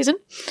of last season.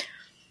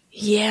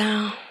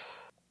 Yeah.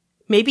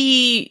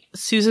 Maybe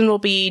Susan will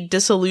be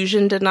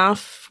disillusioned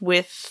enough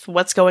with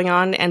what's going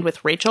on and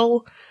with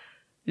Rachel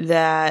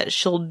that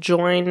she'll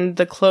join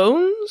the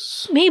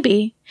clones?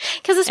 Maybe.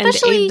 Because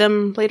especially... and aid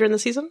them later in the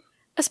season?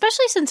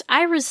 Especially since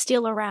Ira's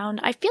still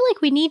around, I feel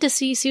like we need to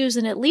see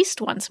Susan at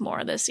least once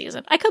more this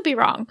season. I could be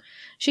wrong.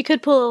 She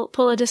could pull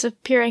a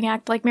disappearing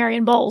act like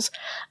Marion Bowles,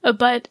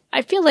 but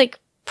I feel like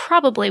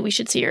probably we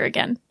should see her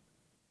again.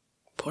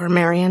 Poor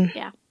Marion.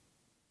 Yeah.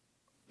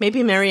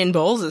 Maybe Marion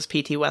Bowles is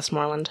P.T.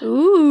 Westmoreland.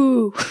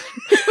 Ooh.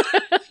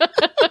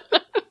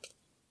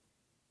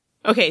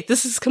 Okay,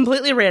 this is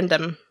completely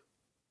random,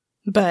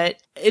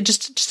 but it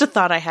just a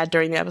thought I had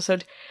during the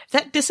episode.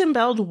 That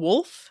disemboweled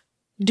wolf...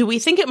 do we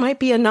think it might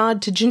be a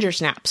nod to Ginger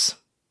Snaps?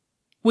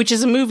 Which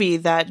is a movie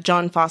that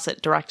John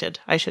Fawcett directed.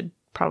 I should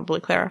probably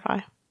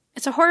clarify.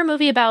 It's a horror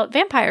movie about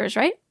vampires,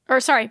 right? Or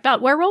sorry,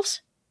 about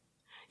werewolves?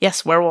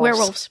 Yes, werewolves.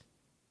 Werewolves.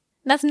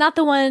 That's not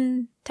the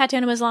one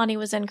Tatiana Maslany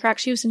was in, correct?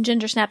 She was in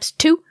Ginger Snaps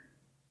 2?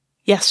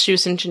 Yes, she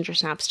was in Ginger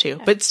Snaps 2.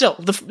 Okay. But still,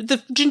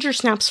 the Ginger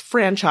Snaps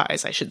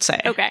franchise, I should say.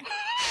 Okay.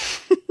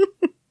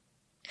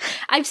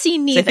 I've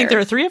seen neither. I think there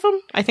are 3 of them?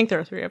 I think there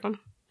are 3 of them.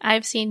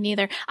 I've seen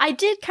neither. I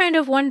did kind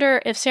of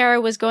wonder if Sarah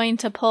was going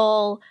to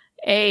pull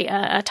a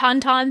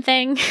tauntaun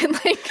thing and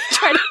like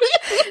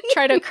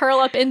try to curl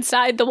up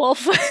inside the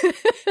wolf.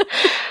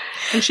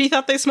 And she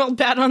thought they smelled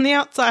bad on the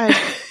outside.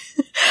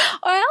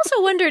 I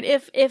also wondered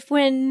if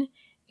when,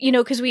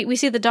 because we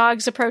see the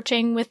dogs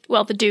approaching with,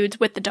 well, the dudes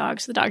with the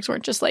dogs. The dogs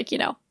weren't just like,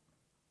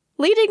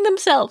 leading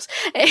themselves.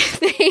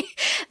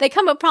 They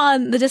come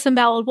upon the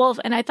disemboweled wolf,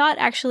 and I thought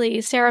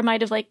actually Sarah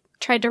might have like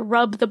tried to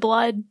rub the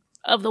blood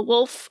of the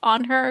wolf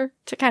on her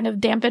to kind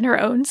of dampen her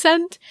own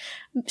scent.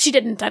 She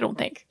didn't, I don't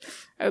think.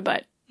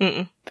 But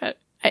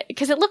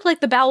because it looked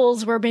like the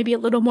bowels were maybe a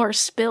little more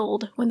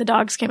spilled when the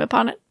dogs came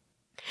upon it.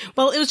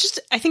 Well,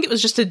 I think it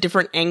was just a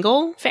different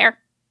angle. Fair.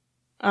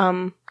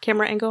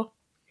 Camera angle.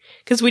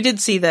 Because we did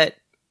see that,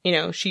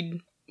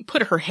 she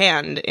put her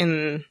hand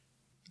in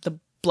the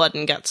blood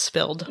and got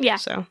spilled. Yeah,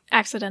 so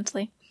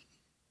accidentally.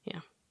 Yeah.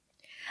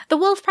 The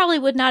wolf probably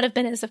would not have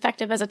been as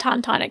effective as a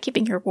tauntaun at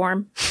keeping her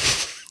warm.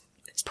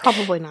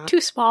 Probably not.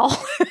 Too small.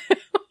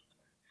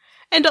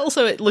 And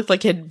also it looked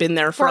like it had been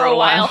there for a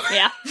while.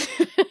 Yeah.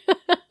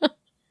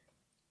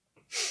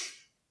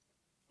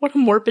 What a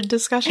morbid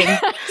discussion.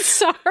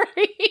 Sorry.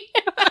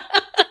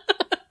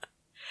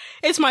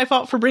 It's my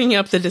fault for bringing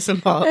up the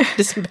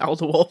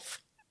disemboweled wolf.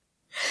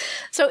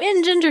 So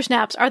in Ginger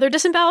Snaps, are there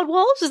disemboweled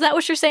wolves? Is that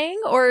what you're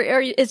saying? Or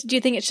do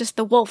you think it's just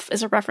the wolf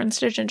is a reference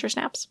to Ginger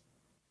Snaps?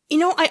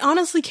 I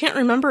honestly can't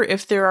remember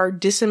if there are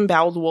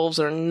disemboweled wolves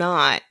or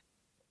not.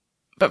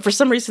 But for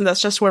some reason,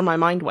 that's just where my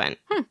mind went.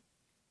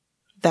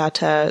 That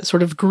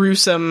sort of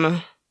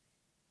gruesome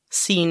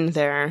scene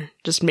there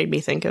just made me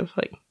think of,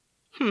 like,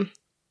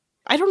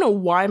 I don't know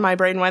why my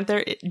brain went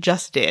there. It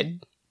just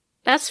did.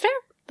 That's fair.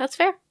 That's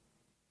fair.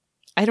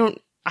 I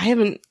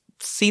haven't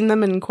seen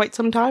them in quite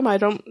some time. I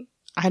don't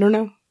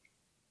know.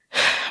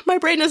 My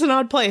brain is an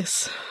odd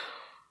place.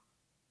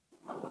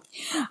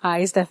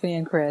 Hi, Stephanie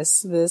and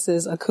Chris. This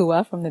is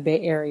Akua from the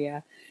Bay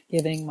Area,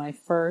 giving my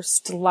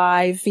first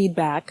live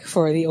feedback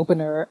for the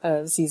opener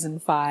of season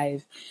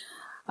 5.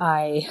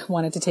 I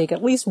wanted to take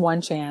at least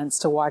one chance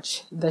to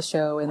watch the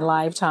show in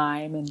live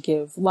time and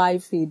give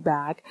live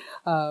feedback,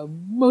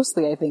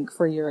 mostly I think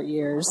for your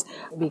ears,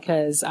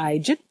 because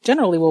I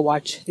generally will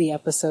watch the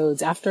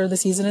episodes after the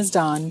season is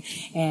done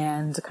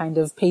and kind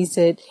of pace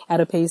it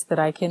at a pace that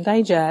I can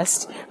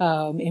digest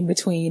in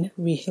between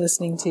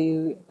listening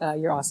to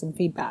your awesome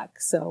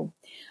feedback. So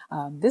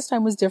this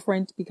time was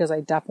different because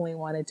I definitely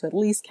wanted to at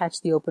least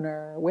catch the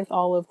opener with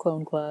all of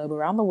Clone Club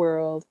around the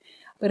world.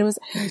 But it was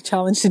a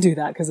challenge to do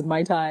that because in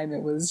my time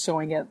it was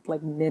showing at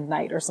like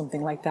midnight or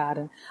something like that.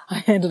 And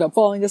I ended up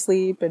falling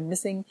asleep and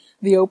missing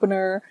the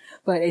opener.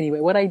 But anyway,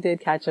 what I did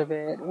catch of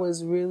it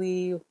was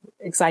really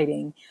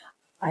exciting.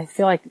 I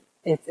feel like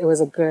it was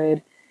a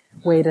good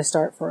way to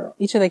start for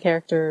each of the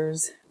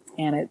characters.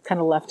 And it kind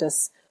of left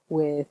us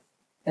with,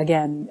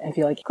 again, I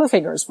feel like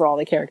cliffhangers for all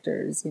the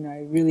characters. You know,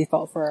 I really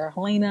felt for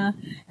Helena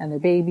and the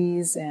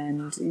babies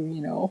and,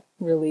 you know,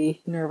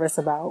 really nervous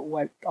about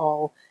what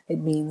all it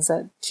means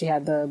that she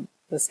had the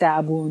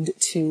stab wound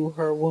to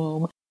her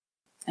womb.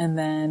 And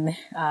then,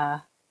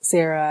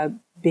 Sarah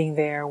being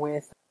there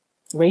with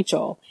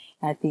Rachel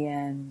at the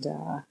end,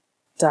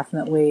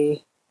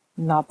 definitely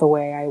not the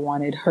way I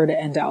wanted her to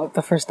end out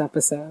the first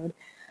episode.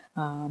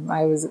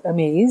 I was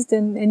amazed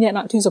and yet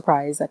not too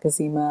surprised that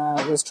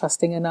Cosima was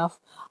trusting enough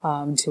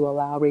to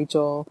allow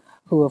Rachel,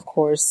 who of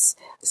course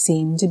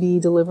seemed to be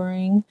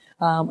delivering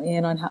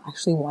and on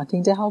actually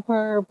wanting to help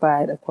her.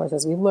 But of course,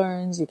 as we've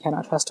learned, you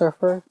cannot trust her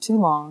for too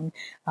long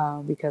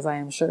because I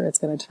am sure it's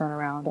going to turn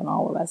around on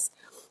all of us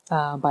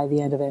by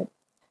the end of it.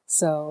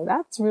 So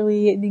that's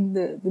really, I think,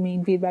 the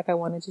main feedback I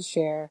wanted to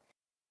share.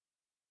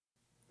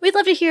 We'd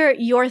love to hear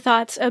your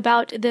thoughts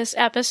about this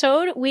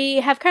episode. We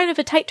have kind of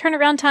a tight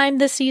turnaround time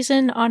this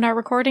season on our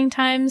recording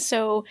time,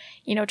 so,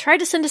 you know, try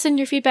to send us in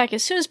your feedback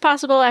as soon as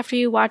possible after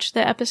you watch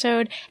the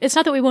episode. It's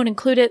not that we won't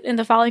include it in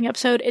the following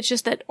episode, it's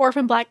just that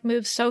Orphan Black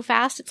moves so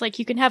fast, it's like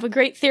you can have a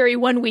great theory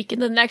one week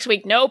and then the next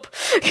week, nope.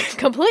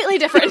 Completely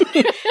different.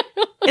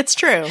 It's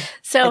true.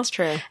 It's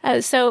true.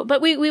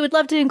 But we would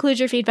love to include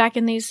your feedback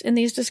in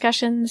these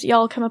discussions.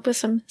 Y'all come up with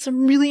some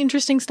really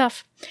interesting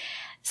stuff.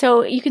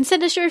 So you can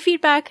send us your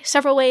feedback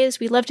several ways.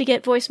 We love to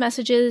get voice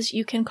messages.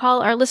 You can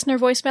call our listener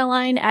voicemail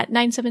line at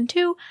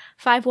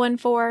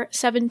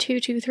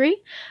 972-514-7223,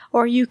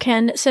 or you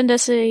can send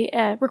us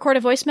record a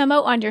voice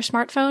memo on your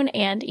smartphone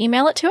and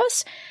email it to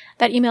us.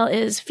 That email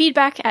is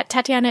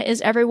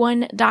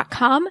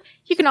feedback@tatianaiseveryone.com.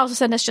 You can also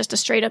send us just a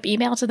straight up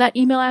email to that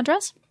email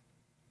address.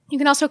 You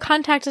can also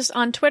contact us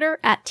on Twitter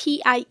at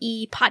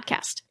TIE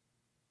Podcast.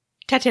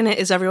 Tatiana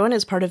Is Everyone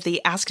is part of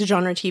the Ask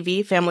Genre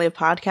TV family of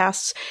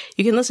podcasts.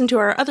 You can listen to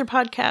our other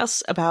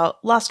podcasts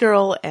about Lost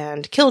Girl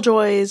and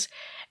Killjoys,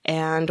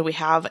 and we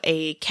have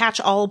a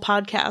catch-all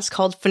podcast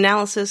called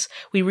Finalysis.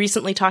 We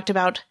recently talked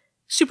about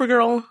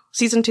Supergirl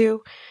Season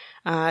 2.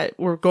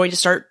 We're going to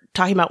start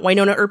talking about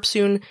Wynonna Earp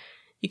soon.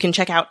 You can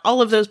check out all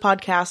of those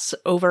podcasts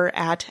over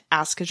at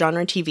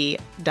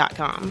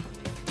AskGenreTV.com.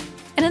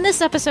 And in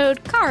this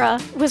episode, Kara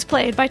was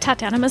played by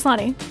Tatiana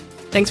Maslany.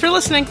 Thanks for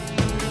listening.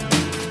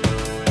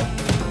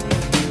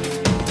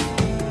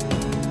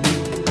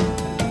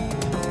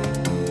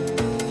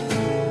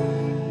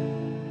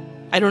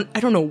 I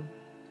don't know.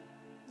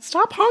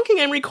 Stop honking,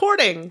 I'm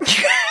recording.